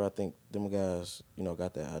that's where I think them guys,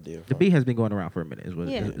 got that idea from. The beat has been going around for a minute. Is what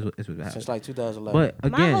happened. Since like 2011. But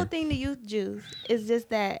again, my whole thing to you, Juice, is just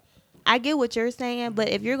that I get what you're saying, but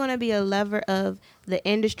if you're gonna be a lover of the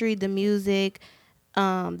industry, the music,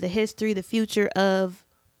 the history, the future of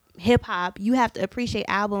hip hop, you have to appreciate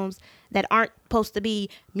albums that aren't supposed to be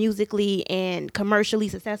musically and commercially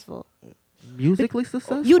successful. Musically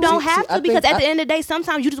successful? You don't have to, because at the end of the day,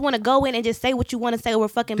 sometimes you just want to go in and just say what you want to say over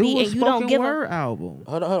fucking beat, and you don't give a album.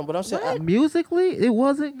 Hold on, but I'm saying musically, it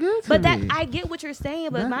wasn't good. But I get what you're saying,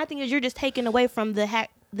 but my thing is you're just taking away from the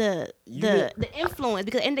influence,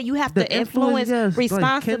 because you have to influence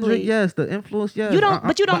responsibly. Like Kendrick, the influence, yes. You don't,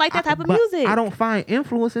 but you don't like that type of music. I don't find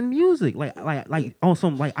influence in music, like on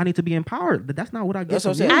some I need to be empowered, but that's not what I get. That's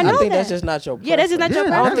what I'm saying. I think that's just not your. Yeah, that's just not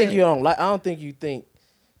your. I don't think you don't like. I don't think you think.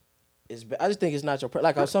 I just think it's not your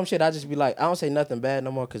like on some shit. I just be like, I don't say nothing bad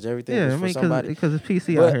no more because everything is for somebody. Because it's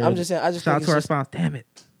PC but out here. I'm just saying. I just shout think out to our response. Damn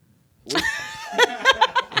it.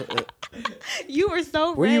 You were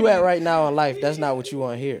so. Where you at right now in life? That's not what you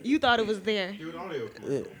want to hear. You thought it was there.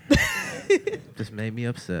 Just made me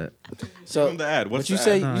upset. So the ad. What's you the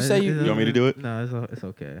say? Ad? You say you want me to do it? No, it's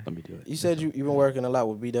okay. Let me do it. You said you've been working a lot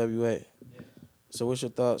with BWA. So what's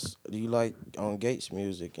your thoughts? Do you like on Gates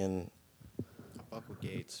music and? I fuck with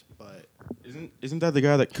Gates, but isn't that the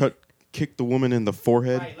guy that kicked the woman in the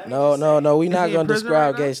forehead? Right, no. We not gonna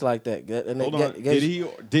describe Gates like that. Hold on.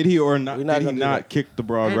 Did he or not? Did he not kick the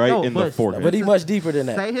broad in the forehead? But he much deeper than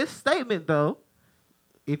that. Say his statement though.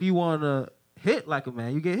 If you wanna hit like a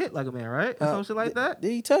man, you get hit like a man, right? Or some shit like that.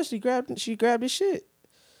 He touched. She grabbed his shit.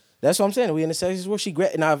 That's what I'm saying. We in the sexes where she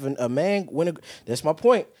grabbed. Now, if a man went, that's my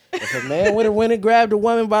point. If a man went and grabbed a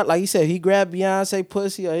woman by, like he said, he grabbed Beyonce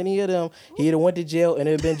pussy or any of them, he'd have went to jail and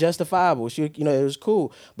it'd been justifiable. It was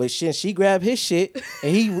cool. But she grabbed his shit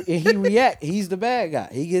and he react. He's the bad guy.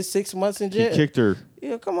 He gets 6 months in jail. He kicked her.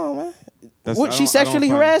 Yeah, come on, man. She sexually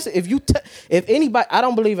harassed? If anybody, I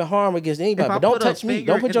don't believe in harm against anybody. But don't touch me.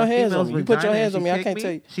 Don't put your hands on me. You put your hands on me, I can't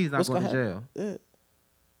tell you. She's not going to jail. Yeah.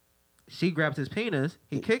 She grabbed his penis.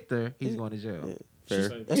 He kicked her. He's going to jail. Yeah. Fair.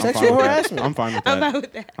 That's sexual harassment. I'm fine with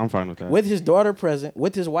that. I'm fine with that. With his daughter present,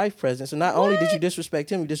 with his wife present. So not only did you disrespect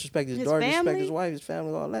him, you disrespect his daughter, disrespect his wife, his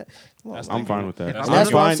family, all that. I'm fine with that.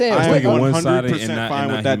 That's what I'm saying. I am one-sided 100%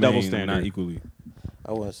 fine with that double standard. Not equally.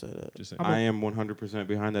 I wouldn't say that. I am 100%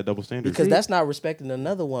 behind that double standard. Because that's not respecting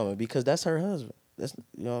another woman, because that's her husband. That's,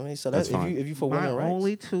 you know what I mean? So that's if you for women rights.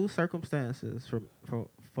 Only two circumstances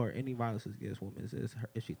for any violence against women is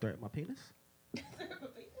if she threatened my penis.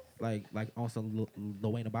 Like on some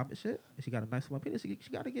Luana Bobbitt shit. If she got a knife to my penis, she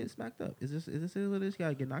got to get smacked up. Is this what it is? She got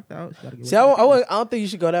to get knocked out. She got to get. See, I don't think you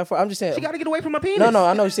should go that far. I'm just saying she got to get away from my penis. No,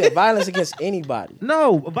 I know you said violence against anybody.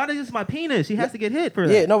 No, violence against my penis. She has to get hit for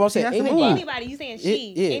that. Yeah, no, but I'm saying anybody. You saying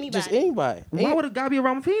she? Yeah, anybody? Just anybody. Why would a guy be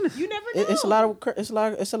around my penis? You never know. It's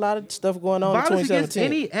a lot of stuff going on Violence in 2017. against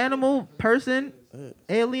any animal, person,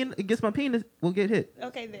 alien against my penis will get hit.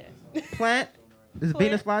 Okay, there. Plant, there's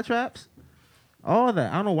Venus flytraps, all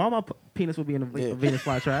that. I don't know why my penis would be in a Venus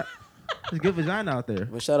flytrap. There's good vagina out there.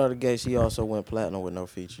 But shout out to Gay, she also went platinum with no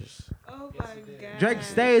features. Oh my god. Drake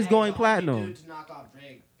stays going platinum. To knock off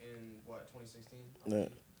Drake in what 2016?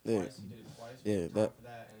 Yeah, Twice. He did it twice.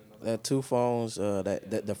 That two phones.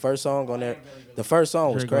 That the first song on there. The first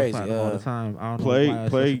song was Drake goes crazy. platinum all the time. I don't know why it's such a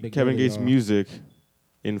Play big Kevin deal, Gates' y'all. music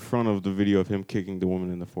in front of the video of him kicking the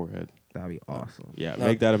woman in the forehead. That'd be awesome. Yeah, No,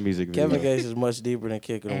 make that a music video. Kevin Gates is much deeper than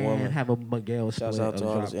kicking a And woman. have a Miguel split. Shouts out to of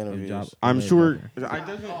all drop- his of interviews. drop- I'm of sure. drop-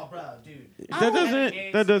 Oh, bro,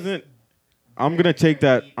 dude. That doesn't. I'm gonna take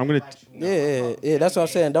that. I'm gonna. Yeah. That's what I'm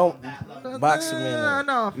saying. Don't box him in.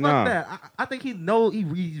 No, fuck Nah. that. I think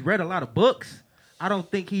he's read a lot of books. I don't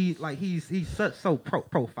think he's so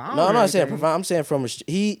profound. No, I'm or not saying anything. profound. I'm saying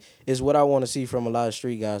he is what I want to see from a lot of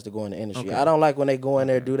street guys to go in the industry. Okay. I don't like when they go in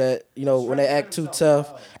there do that. You know, when they act too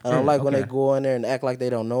tough. I don't like when they Okay. go in there and act like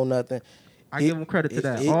they don't know nothing. I give him credit to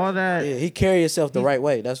that. All that. Yeah, he carry himself the right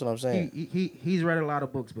way. That's what I'm saying. He's read a lot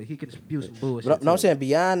of books, but he could spew some bullshit. But no, I'm too. saying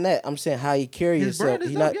beyond that. I'm saying how he carry His himself. brand is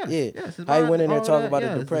He dope, not yes. Yes, his how he brand, went in there all talking that, about yes,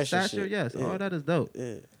 the his depression stature, shit. Yes, all that is dope.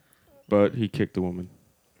 Yeah. But he kicked the woman.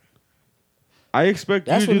 I expect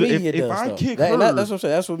That's you what to do media if does. I though. kick That's her. what I'm saying.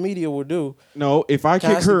 That's what media will do. No, if I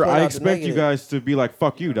kick Constantly her, point I out the expect you negative. guys to be like,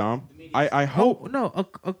 "Fuck you, Dom." I hope. Oh, no,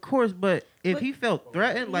 of course, but if he felt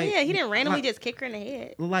threatened, like yeah, he didn't randomly like, just kick her in the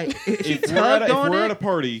head. like if he If we're at tugged on a it.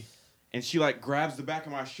 party and she like grabs the back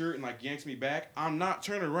of my shirt and like yanks me back, I'm not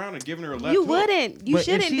turning around and giving her a left You hook. wouldn't. You But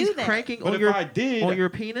shouldn't if she's do that. cranking But on if your I did, on your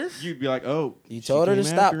penis, you'd be like, "Oh, You she told her to came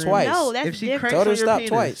stop after him. twice. No, that's if she different. cranks Told her on to your stop penis,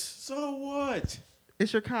 twice. So what?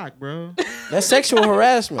 it's your cock, bro. That's sexual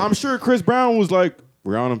harassment. I'm sure Chris Brown was like,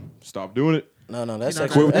 "We're on him. Stop doing it." No, that's You know,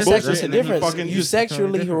 sexual. that's That's bullshit, a and then he difference. fucking You just-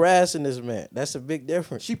 sexually different. harassing this man. That's a big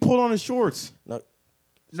difference. She pulled on his shorts.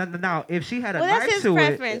 Now, if she had a Well, knife that's his to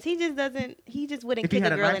preference. He just doesn't. He just wouldn't if he kick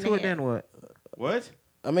had a a girl knife in to the it, head. then what? What?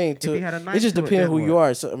 I mean, he had a knife it just to it, depends then who what? you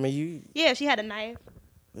are. So I mean, you. Yeah, if she had a knife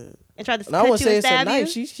and tried to And I cut wouldn't you say and it's a stab knife.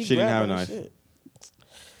 you. She She didn't grabbed have a on knife.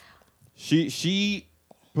 shit. She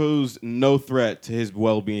posed no threat to his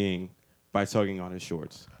well-being by tugging on his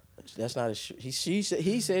shorts. That's not a. He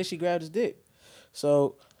said she grabbed his dick.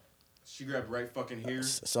 So She grabbed right fucking here.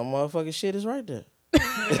 some motherfucking shit is right there.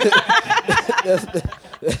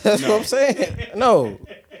 That's what I'm saying. No.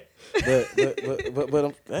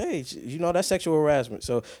 But hey, you know that's sexual harassment.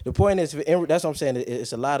 So the point is, that's what I'm saying.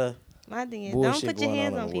 It's a lot of. My thing is, Bullshit don't put your going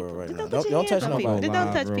hands on on in the world people. right Just now. don't put your Don't touch hands on people. nobody. Just don't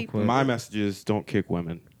Live touch real people. quick. My message is don't kick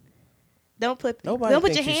women. Don't put Nobody don't put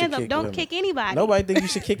your thinks you should hands up. kick Don't women. kick anybody. Nobody think you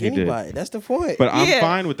should kick He did. anybody. That's the point. But I'm Yeah.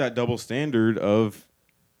 fine with that double standard of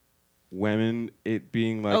women it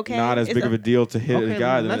being like Okay, not as it's big a- of a deal to hit a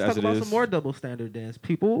guy than let's as talk it about is. some more double standard dance.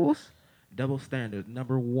 People's double standard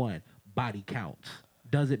number 1: body count.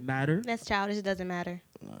 Does it matter? That's childish. It doesn't matter.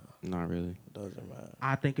 Not really. Doesn't matter.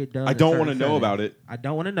 I think it does. I in don't certain want to know settings. about it. I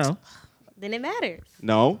don't want to know. Then it matters.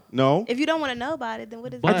 No. If you don't want to know about it, then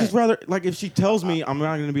what is But- I just rather like if she tells me, I'm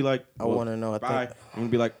not gonna be like. I well, want to know. I Bye. think. I'm gonna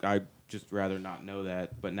be like, I just rather not know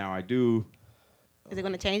that, but now I do. Is it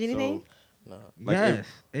going to change anything? No. Like, Yes,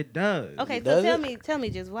 it does. Okay, so Does tell me,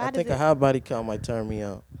 just why I does think it? a high body count might turn me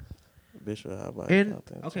on. Bitch with a high body And count.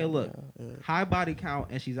 thing okay, turn me look, on. Yeah. high body count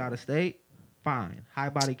and she's out of state. Fine. High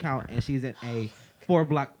body count and she's in a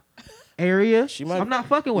 4-block area. She might- I'm not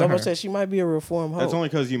fucking No, with I'm her. saying she might be a reform hoe. That's only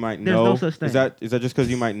because you might There's know. no such thing. Is that just because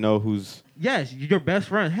you might know who's? Yes, your best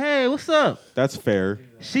friend. Hey, what's up? That's fair.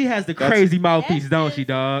 She has the That's- crazy mouthpiece, That's don't just- she,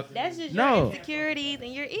 dog? That's just No. your insecurities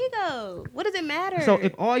and your ego. What does it matter? So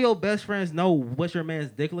if all your best friends know what your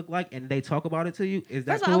man's dick look like and they talk about it to you, is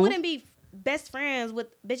that First of cool? all, I wouldn't be best friends with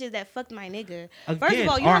bitches that fucked my nigga. First Again, of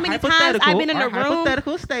all, you know how our many times hypothetical- I've been in our the room.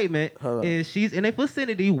 hypothetical statement Hold on. is she's in a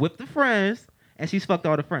vicinity with the friends and she's fucked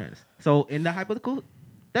all the friends. So in the hypothetical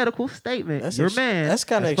statement, That's your ex- man That's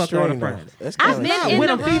kind of has fucked all the extreme. Though. friends. That's I've kinda been extreme. in With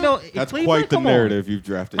the a room. female, That's Cleveland, quite the come on. narrative you've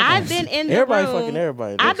drafted. I've been in the Everybody room. fucking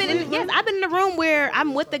everybody. I've That's been in I've been in the room where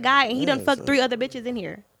I'm with the guy and he done Yeah, fucked so- 3 other bitches in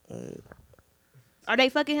here. Are they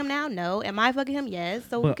fucking him now? No. Am I fucking him? Yes.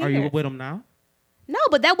 So who But are you cares? with him now? No,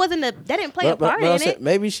 but that didn't play a part I'm in saying, it.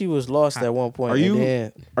 maybe she was lost at one point. Are you and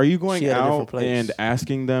then Are you going she had a different out place. and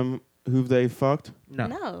asking them who they fucked?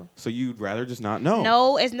 No. So you'd rather just not know?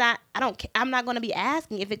 No, it's not. I'm not going to be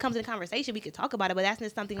asking. If it comes in conversation, we could talk about it. But that's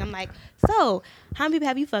just something I'm like, so how many people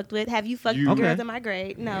have you fucked with? Have you fucked girls in my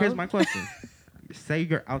grade? No. Here's my question. Say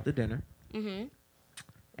you're out to dinner. Mm-hmm.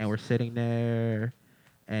 And we're sitting there,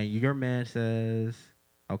 and your man says,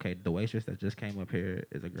 okay, the waitress that just came up here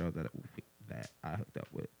is a girl that I hooked up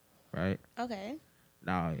with, right? Okay.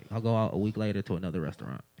 Now, I'll go out a week later to another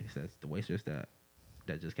restaurant. He says, the waitress that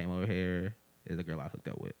just came over here is a girl I hooked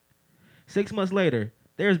up with. 6 months later,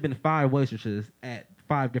 there's been 5 waitresses at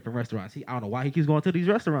 5 different restaurants. I don't know why he keeps going to these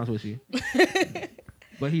restaurants with you.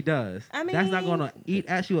 But he does. I mean, that's not going to eat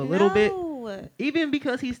at you a little bit. Even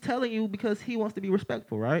because he's telling you because he wants to be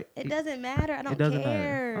respectful, right? It doesn't matter. I don't care.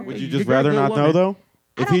 Matter. Okay, would you just rather not know, though?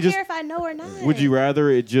 I don't care if I know or not. Would you rather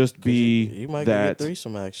it just be you might that get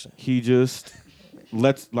threesome action? He just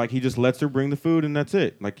lets her bring the food and that's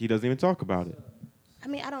it. Like he doesn't even talk about it. I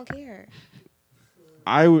mean, I don't care.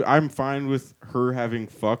 I'm fine with her having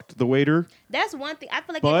fucked the waiter. That's one thing. I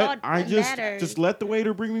feel like but it all I matters. just let the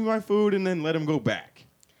waiter bring me my food and then let him go back.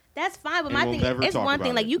 That's fine, but my thing it's one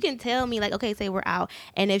thing. Like you can tell me, like, okay, say we're out,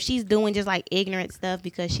 and if she's doing just like ignorant stuff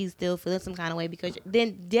because she's still feeling some kind of way, because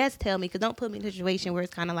then just tell me, because don't put me in a situation where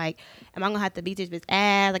it's kind of like, am I gonna have to beat this bitch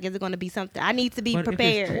ass? Like, is it gonna be something? I need to be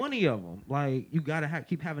prepared. If there's 20 of them, like you gotta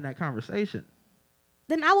keep having that conversation.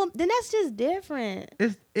 Then I will. Then that's just different.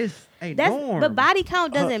 It's a norm. But body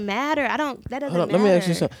count doesn't matter. That doesn't matter. Let me ask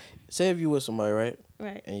you something. Say if you with somebody, right?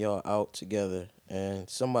 Right. And y'all out together, and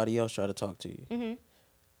somebody else try to talk to you. Mm-hmm.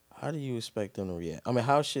 How do you expect them to react? I mean,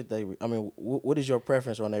 how should they? What is your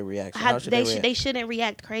preference on their reaction? How should they react? They shouldn't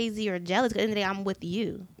react crazy or jealous. Because at the end of the day, I'm with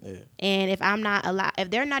you. Yeah. And if I'm not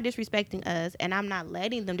if they're not disrespecting us, and I'm not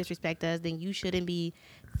letting them disrespect us, then you shouldn't be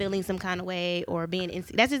feeling some kind of way or being.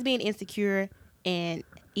 That's just being insecure and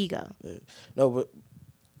ego. Yeah. No, but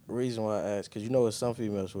reason why I ask, because some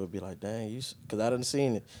females would be like, dang, because I done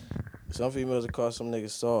seen it. Some females would call some niggas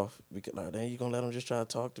soft because, like, dang, you gonna let them just try to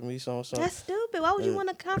talk to me, something. That's stupid. Why would you want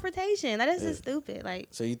a confrontation? Like, that's just stupid. Like,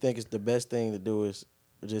 so you think it's the best thing to do is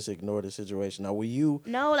just ignore the situation? Now, will you?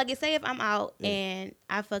 No, like, say if I'm out and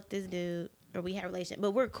I fuck this dude or we have a relationship,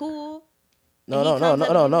 but we're cool. No.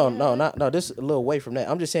 This is a little away from that.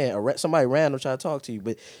 I'm just saying, somebody random try to talk to you,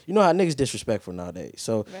 but you know how niggas disrespectful nowadays.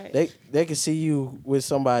 So they can see you with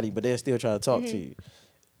somebody, but they'll still try to talk to you.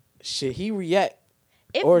 Should he react?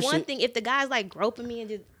 If the guy's like groping me and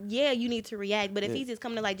just, you need to react. But if he's just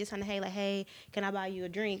coming to like just trying to, hey, can I buy you a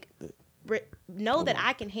drink? Know that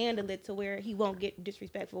I can handle it to where he won't get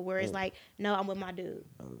disrespectful. Where it's like, no, I'm with my dude,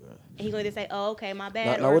 and he's going to say, oh, okay, my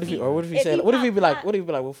bad. What if he be like,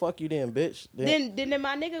 well, fuck you then, bitch. Then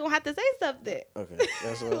my nigga gonna have to say something. Okay,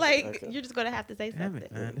 that's what like you're just gonna have to say something.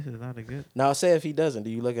 Man, this is not a good. Now, say if he doesn't,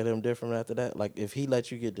 do you look at him different after that? Like if he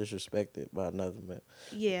lets you get disrespected by another man.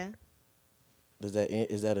 Yeah. Is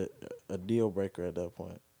that a deal breaker at that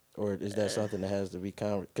point, or is that something that has to be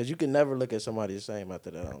because you can never look at somebody the same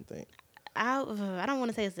after that? I don't think. I don't want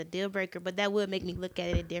to say it's a deal breaker, but that would make me look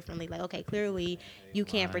at it differently. Like, okay, clearly you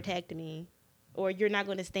can't protect me, or you're not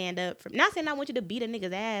going to stand up for. Not saying I want you to beat a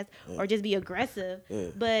nigga's ass or just be aggressive,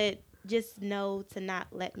 but just know to not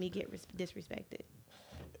let me get disrespected.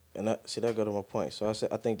 And that go to my point. So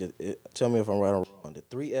I think that tell me if I'm right or wrong. The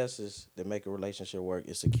 3 S's that make a relationship work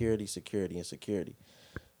is security, security, and security.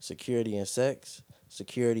 Security in sex,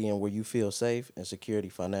 security in where you feel safe, and security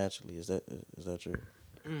financially. Is that true?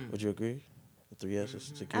 Would you agree? The 3 S's,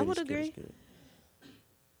 security. I would agree. Security.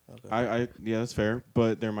 Okay. Yeah, that's fair.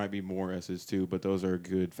 But there might be more S's too. But those are a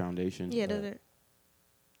good foundation. Yeah, those are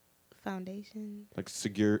foundation. Like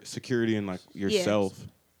security in like yourself.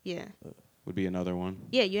 Yeah. Would be another one.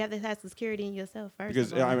 Yeah, you have to have security in yourself first.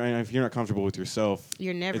 Because I mean, if you're not comfortable with yourself,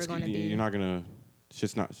 you're never going to be. You're not gonna.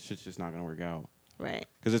 Shit's just not gonna work out. Right.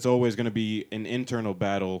 Because it's always gonna be an internal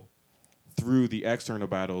battle through the external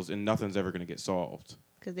battles, and nothing's ever gonna get solved.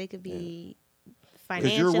 Because they could be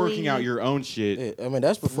financially. Because you're working out your own shit. Yeah, I mean,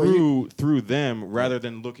 that's before through them rather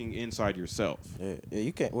than looking inside yourself. Yeah,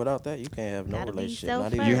 you can't. Without that, you can't have no relationship.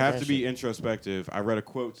 Not even you have to be introspective. I read a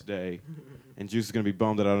quote today, and Juice is gonna be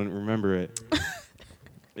bummed that I don't remember it.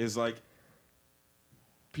 Is like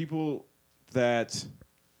people that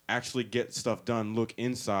actually get stuff done look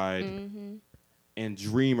inside, and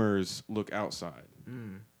dreamers look outside.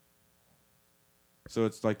 So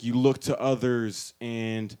it's like you look to others,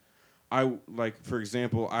 and for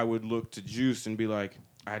example, I would look to Juice and be like,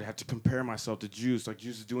 I'd have to compare myself to Juice. Like,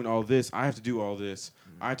 Juice is doing all this. I have to do all this.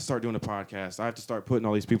 I have to start doing a podcast. I have to start putting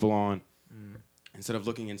all these people on. Instead of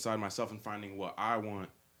looking inside myself and finding what I want.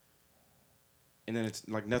 And then it's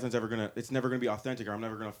like it's never going to be authentic, or I'm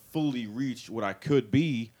never going to fully reach what I could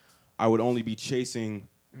be. I would only be chasing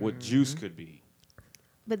what juice could be.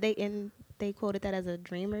 But they quoted that as a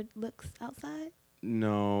dreamer looks outside.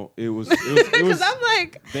 No, it was because I'm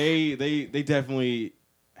like they definitely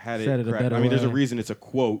had Said it it a correct. better I mean, there's a way. reason it's a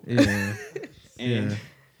quote. Yeah. And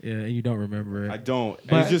Yeah, and you don't remember it. I don't. And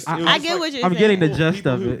But it's just, I get what you're I'm saying. getting the gist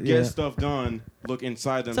people of who it. get Yeah. stuff done look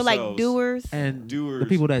inside So themselves. like doers. And Doers, the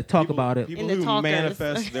people that talk people- about it. People And the who talkers.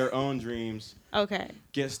 manifest their own dreams Okay.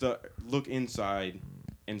 get stuff, look inside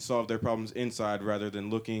and solve their problems inside rather than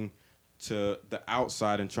looking to the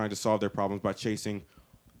outside and trying to solve their problems by chasing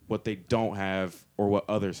what they don't have or what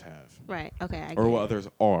others have Right. Okay. I or get what it. others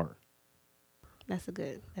are. That's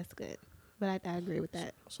good. But I agree with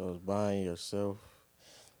that. So it's buying yourself.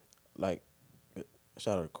 Like,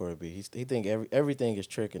 shout out to Corey B. He think everything is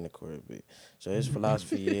tricking the Corey B. So his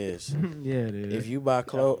philosophy is, Yeah, it is. if you buy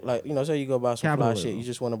clothes, like, say you go buy some fly Capitalism. shit, you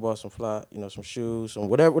just want to buy some fly, some shoes, some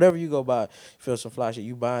whatever you go buy, feel some fly shit,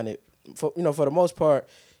 you buying it for the most part.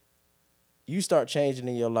 You start changing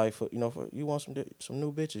in your life, you want some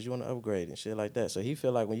new bitches, you want to upgrade and shit like that. So he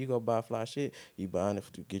feel like when you go buy fly shit, you buying it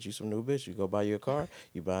to get you some new bitch. You go buy your car,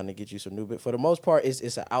 you buying it to get you some new bitch. For the most part,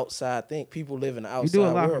 it's an outside thing. People live in the outside do a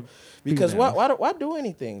lot world. for Because females. why do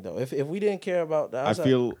anything though? If we didn't care about the I outside,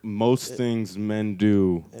 feel most things men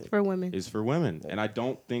do For women. is for women, and I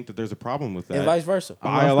don't think that there's a problem with that. and vice versa.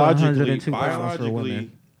 I lost 102 pounds for Biologically,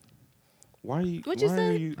 women. why you? What'd you why say?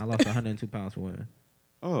 Are you, I lost 102 pounds for women.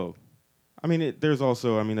 oh, I mean, there's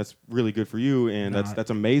also, I mean, that's really good for you, and Nah, that's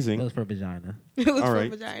It amazing. was for vagina. It was All for right.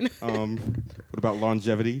 vagina. What about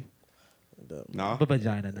longevity? Nah. But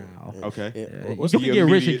vagina now. Okay. Yeah. Yeah, What's you the can get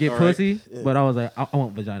rich and immediate- get all right. pussy, Yeah. but I was like, I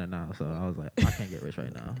want vagina now, so I was like, I can't get rich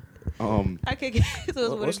right now. I could get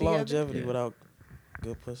so What's longevity Yeah. without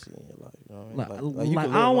good pussy in your life? You know what I mean? Like, you like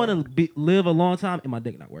can I don't live want to live a long time and my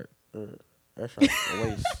dick not work. long. That's right. A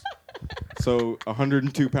waste. So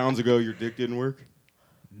 102 pounds ago, your dick didn't work?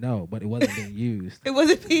 No, but it wasn't being used. It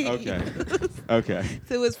wasn't me. Okay. Okay.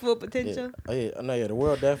 So it was full potential. Yeah. Oh, yeah. No, yeah. The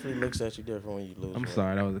world definitely looks at you different when you lose. I'm weight.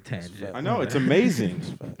 sorry, that was a tangent. I know, it's amazing.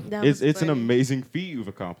 That It's was an funny. amazing feat you've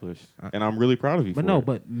accomplished, and I'm really proud of you But for no, it.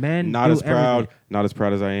 but men not do as proud, everything. not as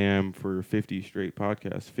proud as I am for 50 straight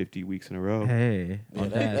podcasts, 50 weeks in a row. Hey, Yeah, on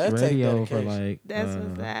that Dash take Radio for dedication. like. That's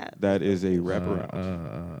what's that. That is a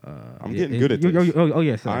wraparound. I'm yeah, getting good at this. Oh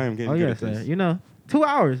yes, sir. I am getting oh, good yes, at this. Sir. 2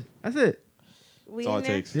 hours. That's it. We That's all in it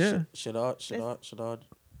there? takes. Yeah. Should I?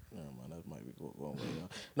 Never mind, that might be going way down.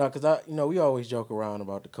 No, because we always joke around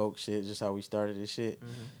about the coke shit, just how we started this shit.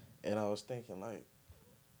 And I was thinking, like,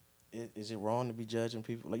 is it wrong to be judging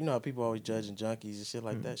people? Like, how people always judging junkies and shit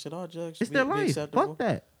like that. Should all drugs It's be, their be life. acceptable? Fuck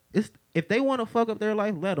that. If they want to fuck up their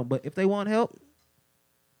life, let them. But if they want help,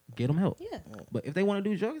 get them help. Yeah. But if they want to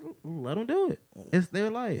do drugs, let them do it. It's their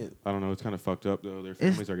life. I don't know. It's kind of fucked up though. Their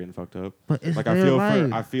families are getting fucked up. But it's Like their I feel life.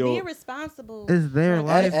 for I feel. Be responsible. It's their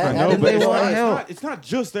life. I I know, if but they it's want not, help. it's not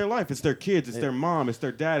just their life. It's their kids. It's their mom. It's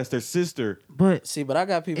their dad. It's their sister. But See, but I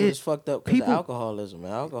got people It- that's fucked up because of people- alcoholism,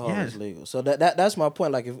 man. Alcohol Yes. is legal. So that's my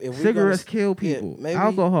point. Like, if we cigarettes gonna, kill people. maybe-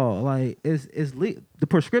 Alcohol, like, is the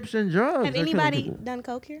prescription drugs. Have are killing anybody people. done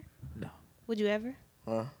coke here? No. Would you ever?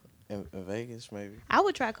 In Vegas, maybe. I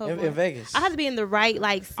would try coke. In once. Vegas. I have to be in the right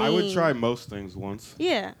scene. I would try most things once.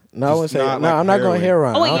 Yeah. No, I wouldn't Just say. not No, like I'm not going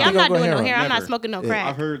heroin. heroin. Oh I wait, don't yeah, I'm think not I'll go doing no heroin. hair. I'm not Never. smoking no Yeah. crack.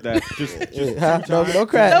 I've heard that just Huh? two times. No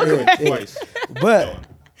crack. Do it Yeah. twice. But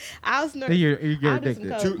I was Then you're addicted.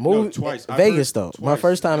 Twice. I've Vegas heard though, my twice.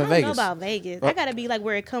 first time I in don't know Vegas. about Vegas. I gotta be like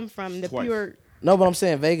where it come from, the Twice. pure. No, but I'm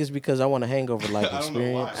saying Vegas because I want a hangover like I don't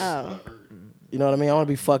know why. experience. Oh, You know what I mean? I want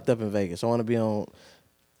to be fucked up in Vegas. I want to be on.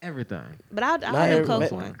 Everything. but I'll Not do every-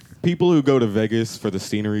 coke ma- once. People who go to Vegas for the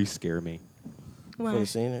scenery scare me. For Why? the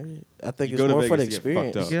scenery. I think You it's go to more for the Vegas to get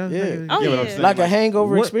fucked experience. up. Yeah. Yeah. Oh Yeah, but yeah. I'm saying- Like a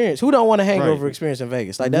hangover What- experience. Who don't want a hangover Right. experience in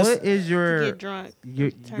Vegas? Like that's What is To your get drunk. your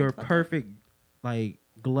Turn your the fuck up. perfect like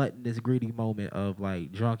gluttonous greedy moment of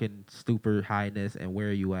like drunken stupor highness, and where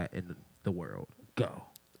are you at in the world? Go.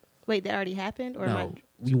 Wait, that already happened, or No,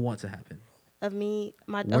 you want to happen. of me?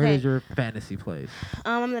 My Where okay. is your fantasy place?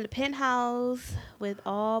 I'm in the penthouse with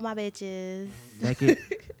all my bitches. Naked.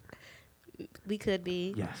 We could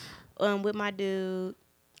be. Yes. With my dude.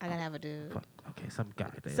 I gotta have a dude. Fuck. Okay, some guy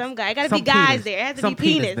there. Some guy. It gotta Some be guys penis. there. It has to Some be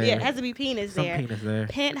penis. there. Yeah, it has to be penis Some there. penis there.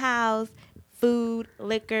 Penthouse, food,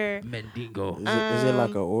 liquor. Mendigo. is it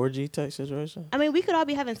like an orgy type situation? I mean, we could all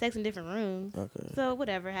be having sex in different rooms. Okay. So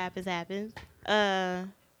whatever happens, happens.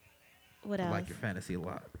 What I else? like your fantasy a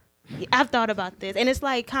lot. Yeah, I've thought about this, and it's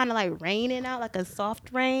like kind of like raining out, like a soft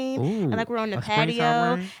rain, Ooh, and like we're on the a springtime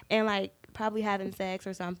patio, rain? and like probably having sex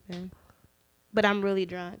or something. But I'm really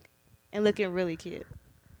drunk and looking really cute,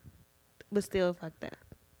 but still fucked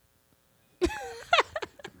up.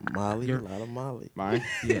 Molly, You're- a lot of Molly. Mine?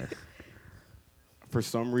 Yes. for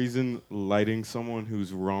some reason, lighting someone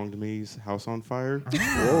who's wronged me's house on fire.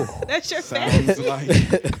 That's your Sounds fantasy. like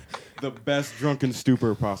the best drunken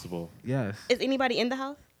stupor possible. Yes. Is anybody in the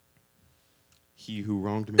house? He who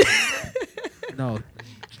wronged me. No,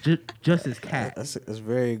 just his cat. That's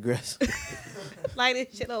very aggressive. Lighting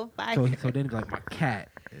shit on fire. So then like my cat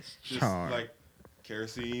is Just charred. like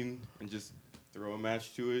kerosene and just throw a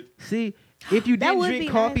match to it. See, if you That didn't would drink be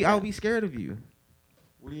coffee, nice, I would be scared of you.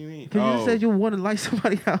 What do you mean? Because you just said you want to light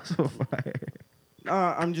somebody's house on fire.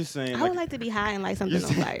 I'm just saying. I would like to be high and light something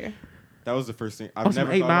on fire. That was the first thing. I've On some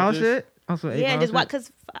never 8 thought Mile about this. shit. Also 8 Yeah, Mile just shit? what?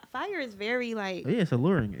 Because fire is very like. Yeah, it's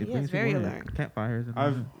alluring. It Yeah, brings it's very people in. alluring. Campfires.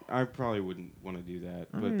 And I probably wouldn't want to do that,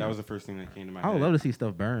 Oh, but yeah. that was the first thing that came to my I head. would love to see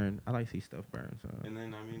stuff burn. I like to see stuff burn. So. And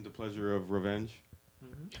then the pleasure of revenge.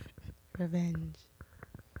 Revenge.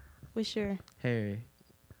 What's your? Harry,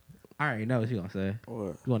 I already know what you gonna say.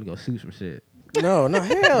 What? You want to go sue some shit. No,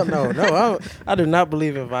 hell no. I do not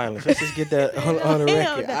believe in violence. Let's just get that on the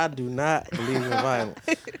Hell record. no. I do not believe in violence.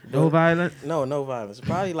 No violence. No violence.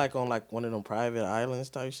 Probably like on like one of them private islands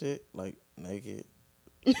type shit, like naked,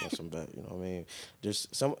 or some bad. You know what I mean?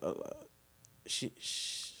 Just some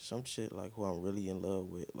some shit like who I'm really in love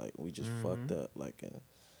with. Like we just fucked up. Like and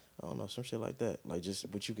I don't know, some shit like that. Like just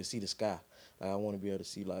but you can see the sky. Like I want to be able to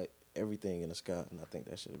see like everything in the sky, and I think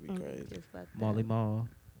that should be crazy. Just fucked up. Molly Mall.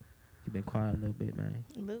 You been quiet a little bit, man.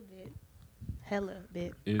 A little bit. Hella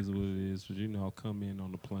bit. Is what it is. But I'll come in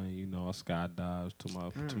on the plane. I skydive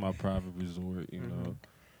to my private resort.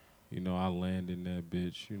 You know, I land in that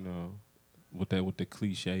bitch. With the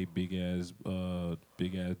cliche big ass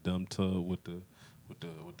dumb tub with the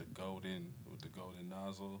golden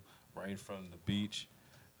nozzle right in front of the beach.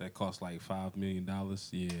 That costs like $5 million.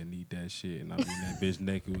 Yeah, need that shit. And I mean that bitch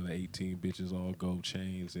naked with 18 bitches, all gold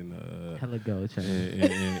chains and Hella gold chain.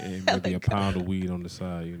 and maybe a pound of weed on the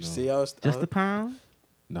side. See, Just a pound?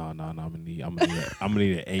 No. I'm gonna need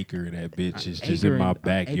an acre of that bitch. It's just Acre in my Acre in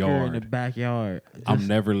backyard. the backyard. I'm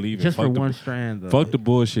never leaving. Just Fuck for the- one strand, though. Fuck the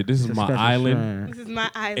bullshit. This It's is a my special island. strand. This is my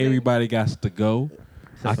island. Everybody got to go.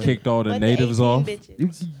 I kicked all the But natives 18 off.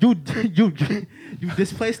 bitches. You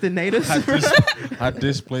displaced the natives? I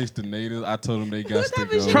displaced the natives. I told them they got to type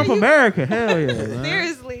of go. shit Trump you- America. Hell yeah. Man.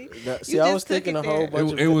 Seriously. See, You I just was took thinking it a whole there.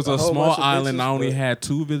 bunch. It was a whole small bunch of island. bitches, I only but- had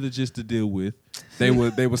 2 villages to deal with. They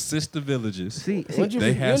were sister villages. See, Wouldn't you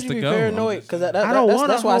They be, has wouldn't you to be go. paranoid? Because I don't want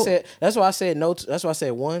that's a why I whole- said. That's why I said no. That's why I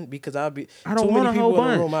said one, because I'd be I don't too want many a whole people in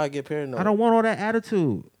the bunch. room. I'd get paranoid. I don't want all that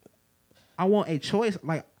attitude. I want a choice.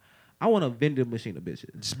 Like, I want a vending machine of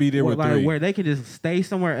bitches. Just be there where, with 3. where they can just stay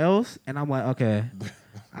somewhere else, and I'm like, okay,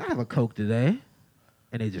 I have a Coke today,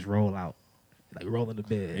 and they just roll out, like roll in the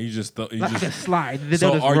bed. And you just Like a slide. They'll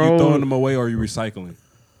So just are you roll. throwing them away or are you recycling?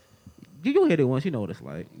 You hit it once, you know what it's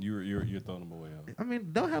like. You're throwing them away. Huh? I mean,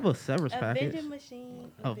 they'll have a severance A package. vending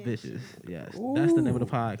machine. Oh, bitches. Yes, that's the name of the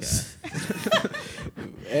podcast.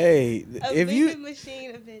 Hey, A if you vending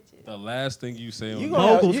machine of bitches. The last thing you say on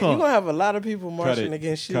Mogul you talk. gonna have a lot of people marching it.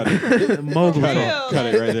 against you. Cut it. Mogul Cut talk. it. Cut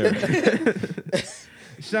it right there.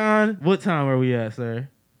 Sean, what time are we at, sir?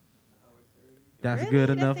 That's Really? good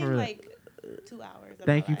That enough seemed for like 2 hours. of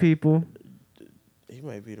Thank my you, life. people. He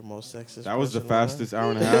might be the most sexist. That was the person alive. fastest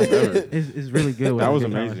hour and a half ever. It's really good. That was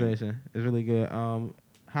Good amazing. conversation. It's really good.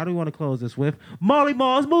 How do we want to close this with Molly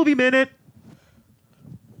Mall's Movie Minute?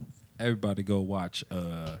 Everybody go watch.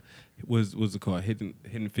 What's it called?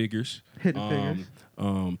 Hidden Figures. Hidden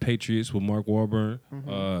Figures. Patriots with Mark Wahlberg.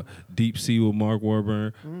 Deep Sea with Mark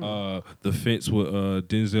Wahlberg. The Fence with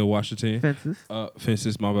Denzel Washington. Fences.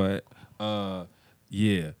 Fences. My bad.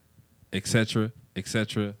 Yeah, etc.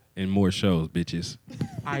 And more shows, bitches.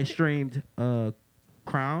 I streamed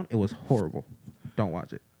Crown. It was horrible. Don't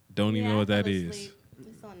watch it. Don't even know what that fell is. asleep.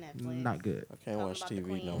 It's on Netflix. Not good. I can't Talking watch about the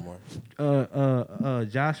TV no Queen. more.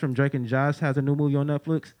 Josh from Drake and Josh has a new movie on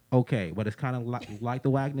Netflix. Okay, but it's kind of like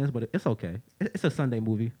the Wagners, but it's okay. It's a Sunday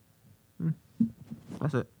movie.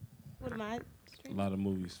 That's it. What am I? A lot of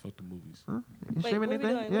movies. Fuck the movies. You Wait, streaming what we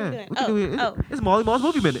anything? doing? What we Yeah, doing? we can do it. Oh. It's Molly Mall's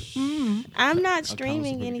Movie Minute. I'm not was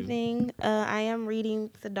streaming pretty good. anything. I am reading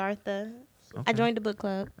Siddhartha. I joined the book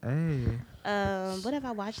club. Hey, What have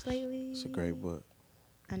I watched lately? It's a great book.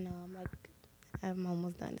 I know. I'm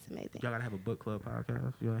almost done. It's amazing. y'all gotta have a book club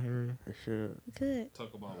podcast. You want to hear it? For sure. Good.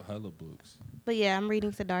 Talk about hella books. But yeah, I'm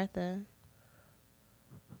reading Siddhartha.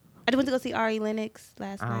 I went to go see Ari Lennox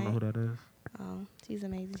last I don't know night. who that is. Oh, she's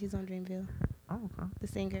amazing. She's on Dreamville, Oh, okay. the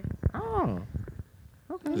singer. Oh,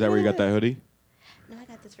 okay. Is that where you got that hoodie? No, I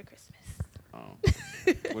got this for Christmas. Oh.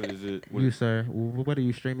 What is it? What You, is sir. What are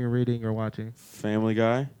you streaming, reading, or watching? Family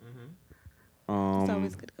Guy. It's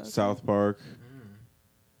always good to go to. South Park.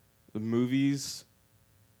 The movies.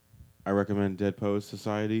 I recommend Dead Poets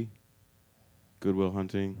Society, Good Will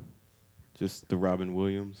Hunting, just the Robin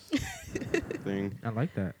Williams thing. I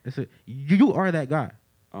like that. You are that guy.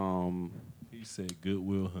 He said Good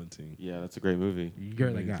Will Hunting. Yeah, that's a great movie.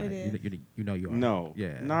 You're that guy. You know you are. No.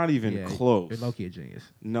 Yeah. Not even close. You're low-key a genius.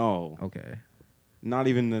 No. Okay. Not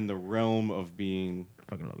even in the realm of being.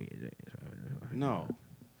 Fucking low-key a genius. No.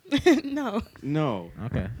 No. No.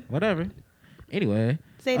 Okay. Whatever. Anyway.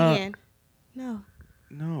 Say it again. No.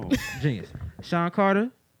 No. Genius. Sean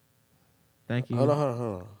Carter. Thank you. Hold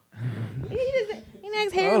on. He didn't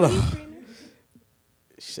ask Harry.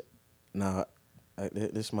 Nah,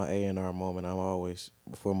 this is my A&R moment. I'm always,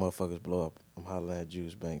 before motherfuckers blow up, I'm hollering at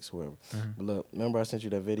Juice Banks, whoever. But look, remember I sent you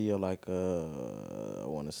that video like, I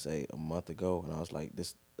want to say a month ago, and I was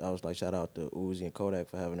like, shout out to Uzi and Kodak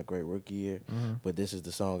for having a great rookie year, but this is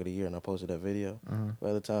the song of the year, and I posted that video.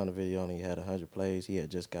 By the time the video only had 100 plays, he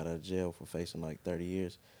had just got out of jail for facing like 30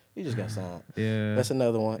 years. He just got signed. Yeah. That's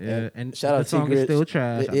another one. Yeah. And shout out the song is still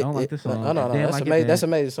trash. I don't like the song. No. That's amazing. That's an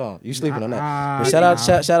amazing song. You sleeping on that. But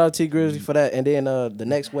shout out T Grizzly for that. And then the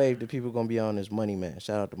next wave that people gonna be on is Money Man.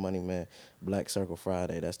 Shout out to Money Man. Black Circle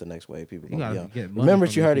Friday. That's the next wave people gonna be on. Remember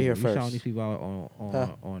you heard it here first. You're showing these people out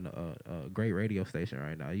on a great radio station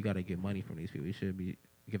right now. You got to get money from these people. You should be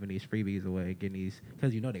giving these freebies away, getting these,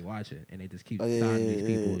 because you know they watch it and they just keep signing these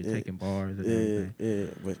people and taking bars and everything. Yeah,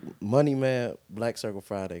 but Money Man, Black Circle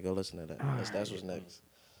Friday, go listen to that. That's what's next.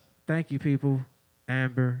 Thank you, people.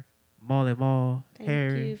 Amber, Molly Mall,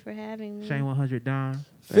 Harry. Thank you for having me. Shane 100 Dom.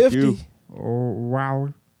 50.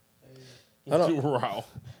 Wow. Wow.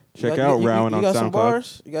 Check out Rowan on You got some SoundCloud.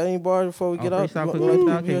 bars? You got any bars before we get out?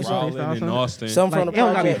 Rolling in Austin. Something from the It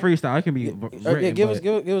don't gotta be project. freestyle. It can be written, Give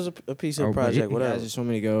us a piece of the project, You whatever. guys just want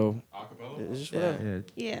me to go? It's just whatever.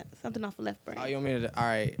 Yeah. Something off of Left Brain. Oh, you want me to? All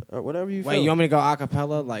right. Or whatever you Wait, feel. you want me to go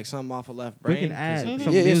acapella, like something off of Left Brain? We can add Cause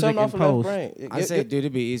some Yeah, music something off in of Left post. Brain. I say, dude,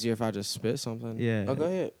 it'd be easier if I just spit something. Yeah. Oh, go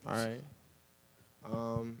ahead. All right.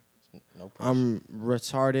 No pressure. I'm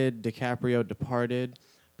retarded. DiCaprio departed.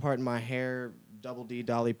 Pardon my hair. Double D,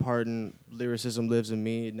 Dolly Parton. Lyricism lives in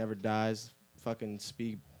me. It never dies. Fucking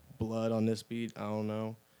speak blood on this beat. I don't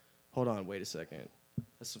know. Hold on. Wait a second.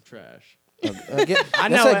 That's some trash. I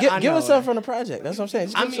know. Give us something from the project. That's what I'm saying.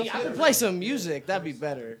 Just I give us mean, I something. could play some music. That'd be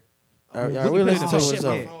better. All right, we'll listen to shit, what's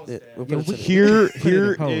man. up. We'll put it to the-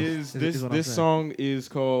 Here in post. is This is what I'm this saying. song is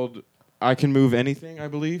called "I Can Move Anything," I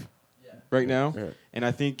believe, right now, Yeah. and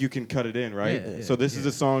I think you can cut it in, right? Yeah, So this is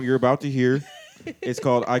a song you're about to hear. It's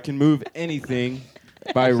called "I Can Move Anything"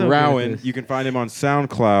 by So good at Rowan. this. You can find him on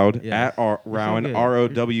SoundCloud Yeah. at Rowan, good.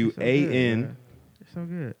 Rowan. You're so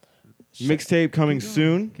good. Mixtape coming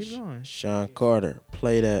soon. Keep going. Sean Carter,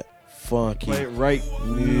 play that funky. Play it right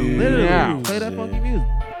Literally. now. Play that funky music.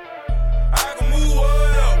 I can move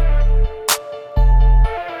what up.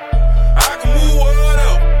 I can move what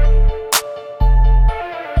up.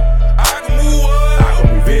 I can move what up. I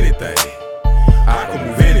can move anything. I can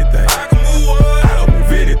move anything. I can move what up. I can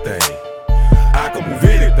move anything. I can move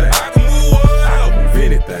anything. I can move what up. I can move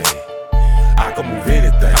anything. I can move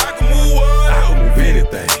anything. I can move what up. I can move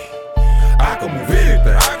anything. I can move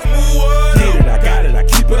anything. I can move what up. Get it, I got it, I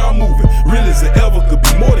keep it all moving. Real as it ever could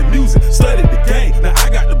be, more than music. Studied the game, now I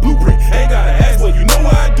got the blueprint. Ain't gotta ask, well, you know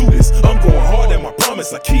why I do this. I'm going hard and my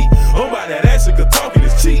promise I keep. I'm about that action, cause talking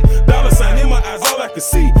is cheap. Dollar sign in my eyes, all I can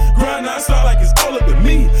see. Grind non-stop like it's all up to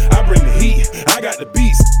me. I bring the heat, I got the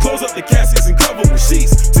beats. Close up the casket,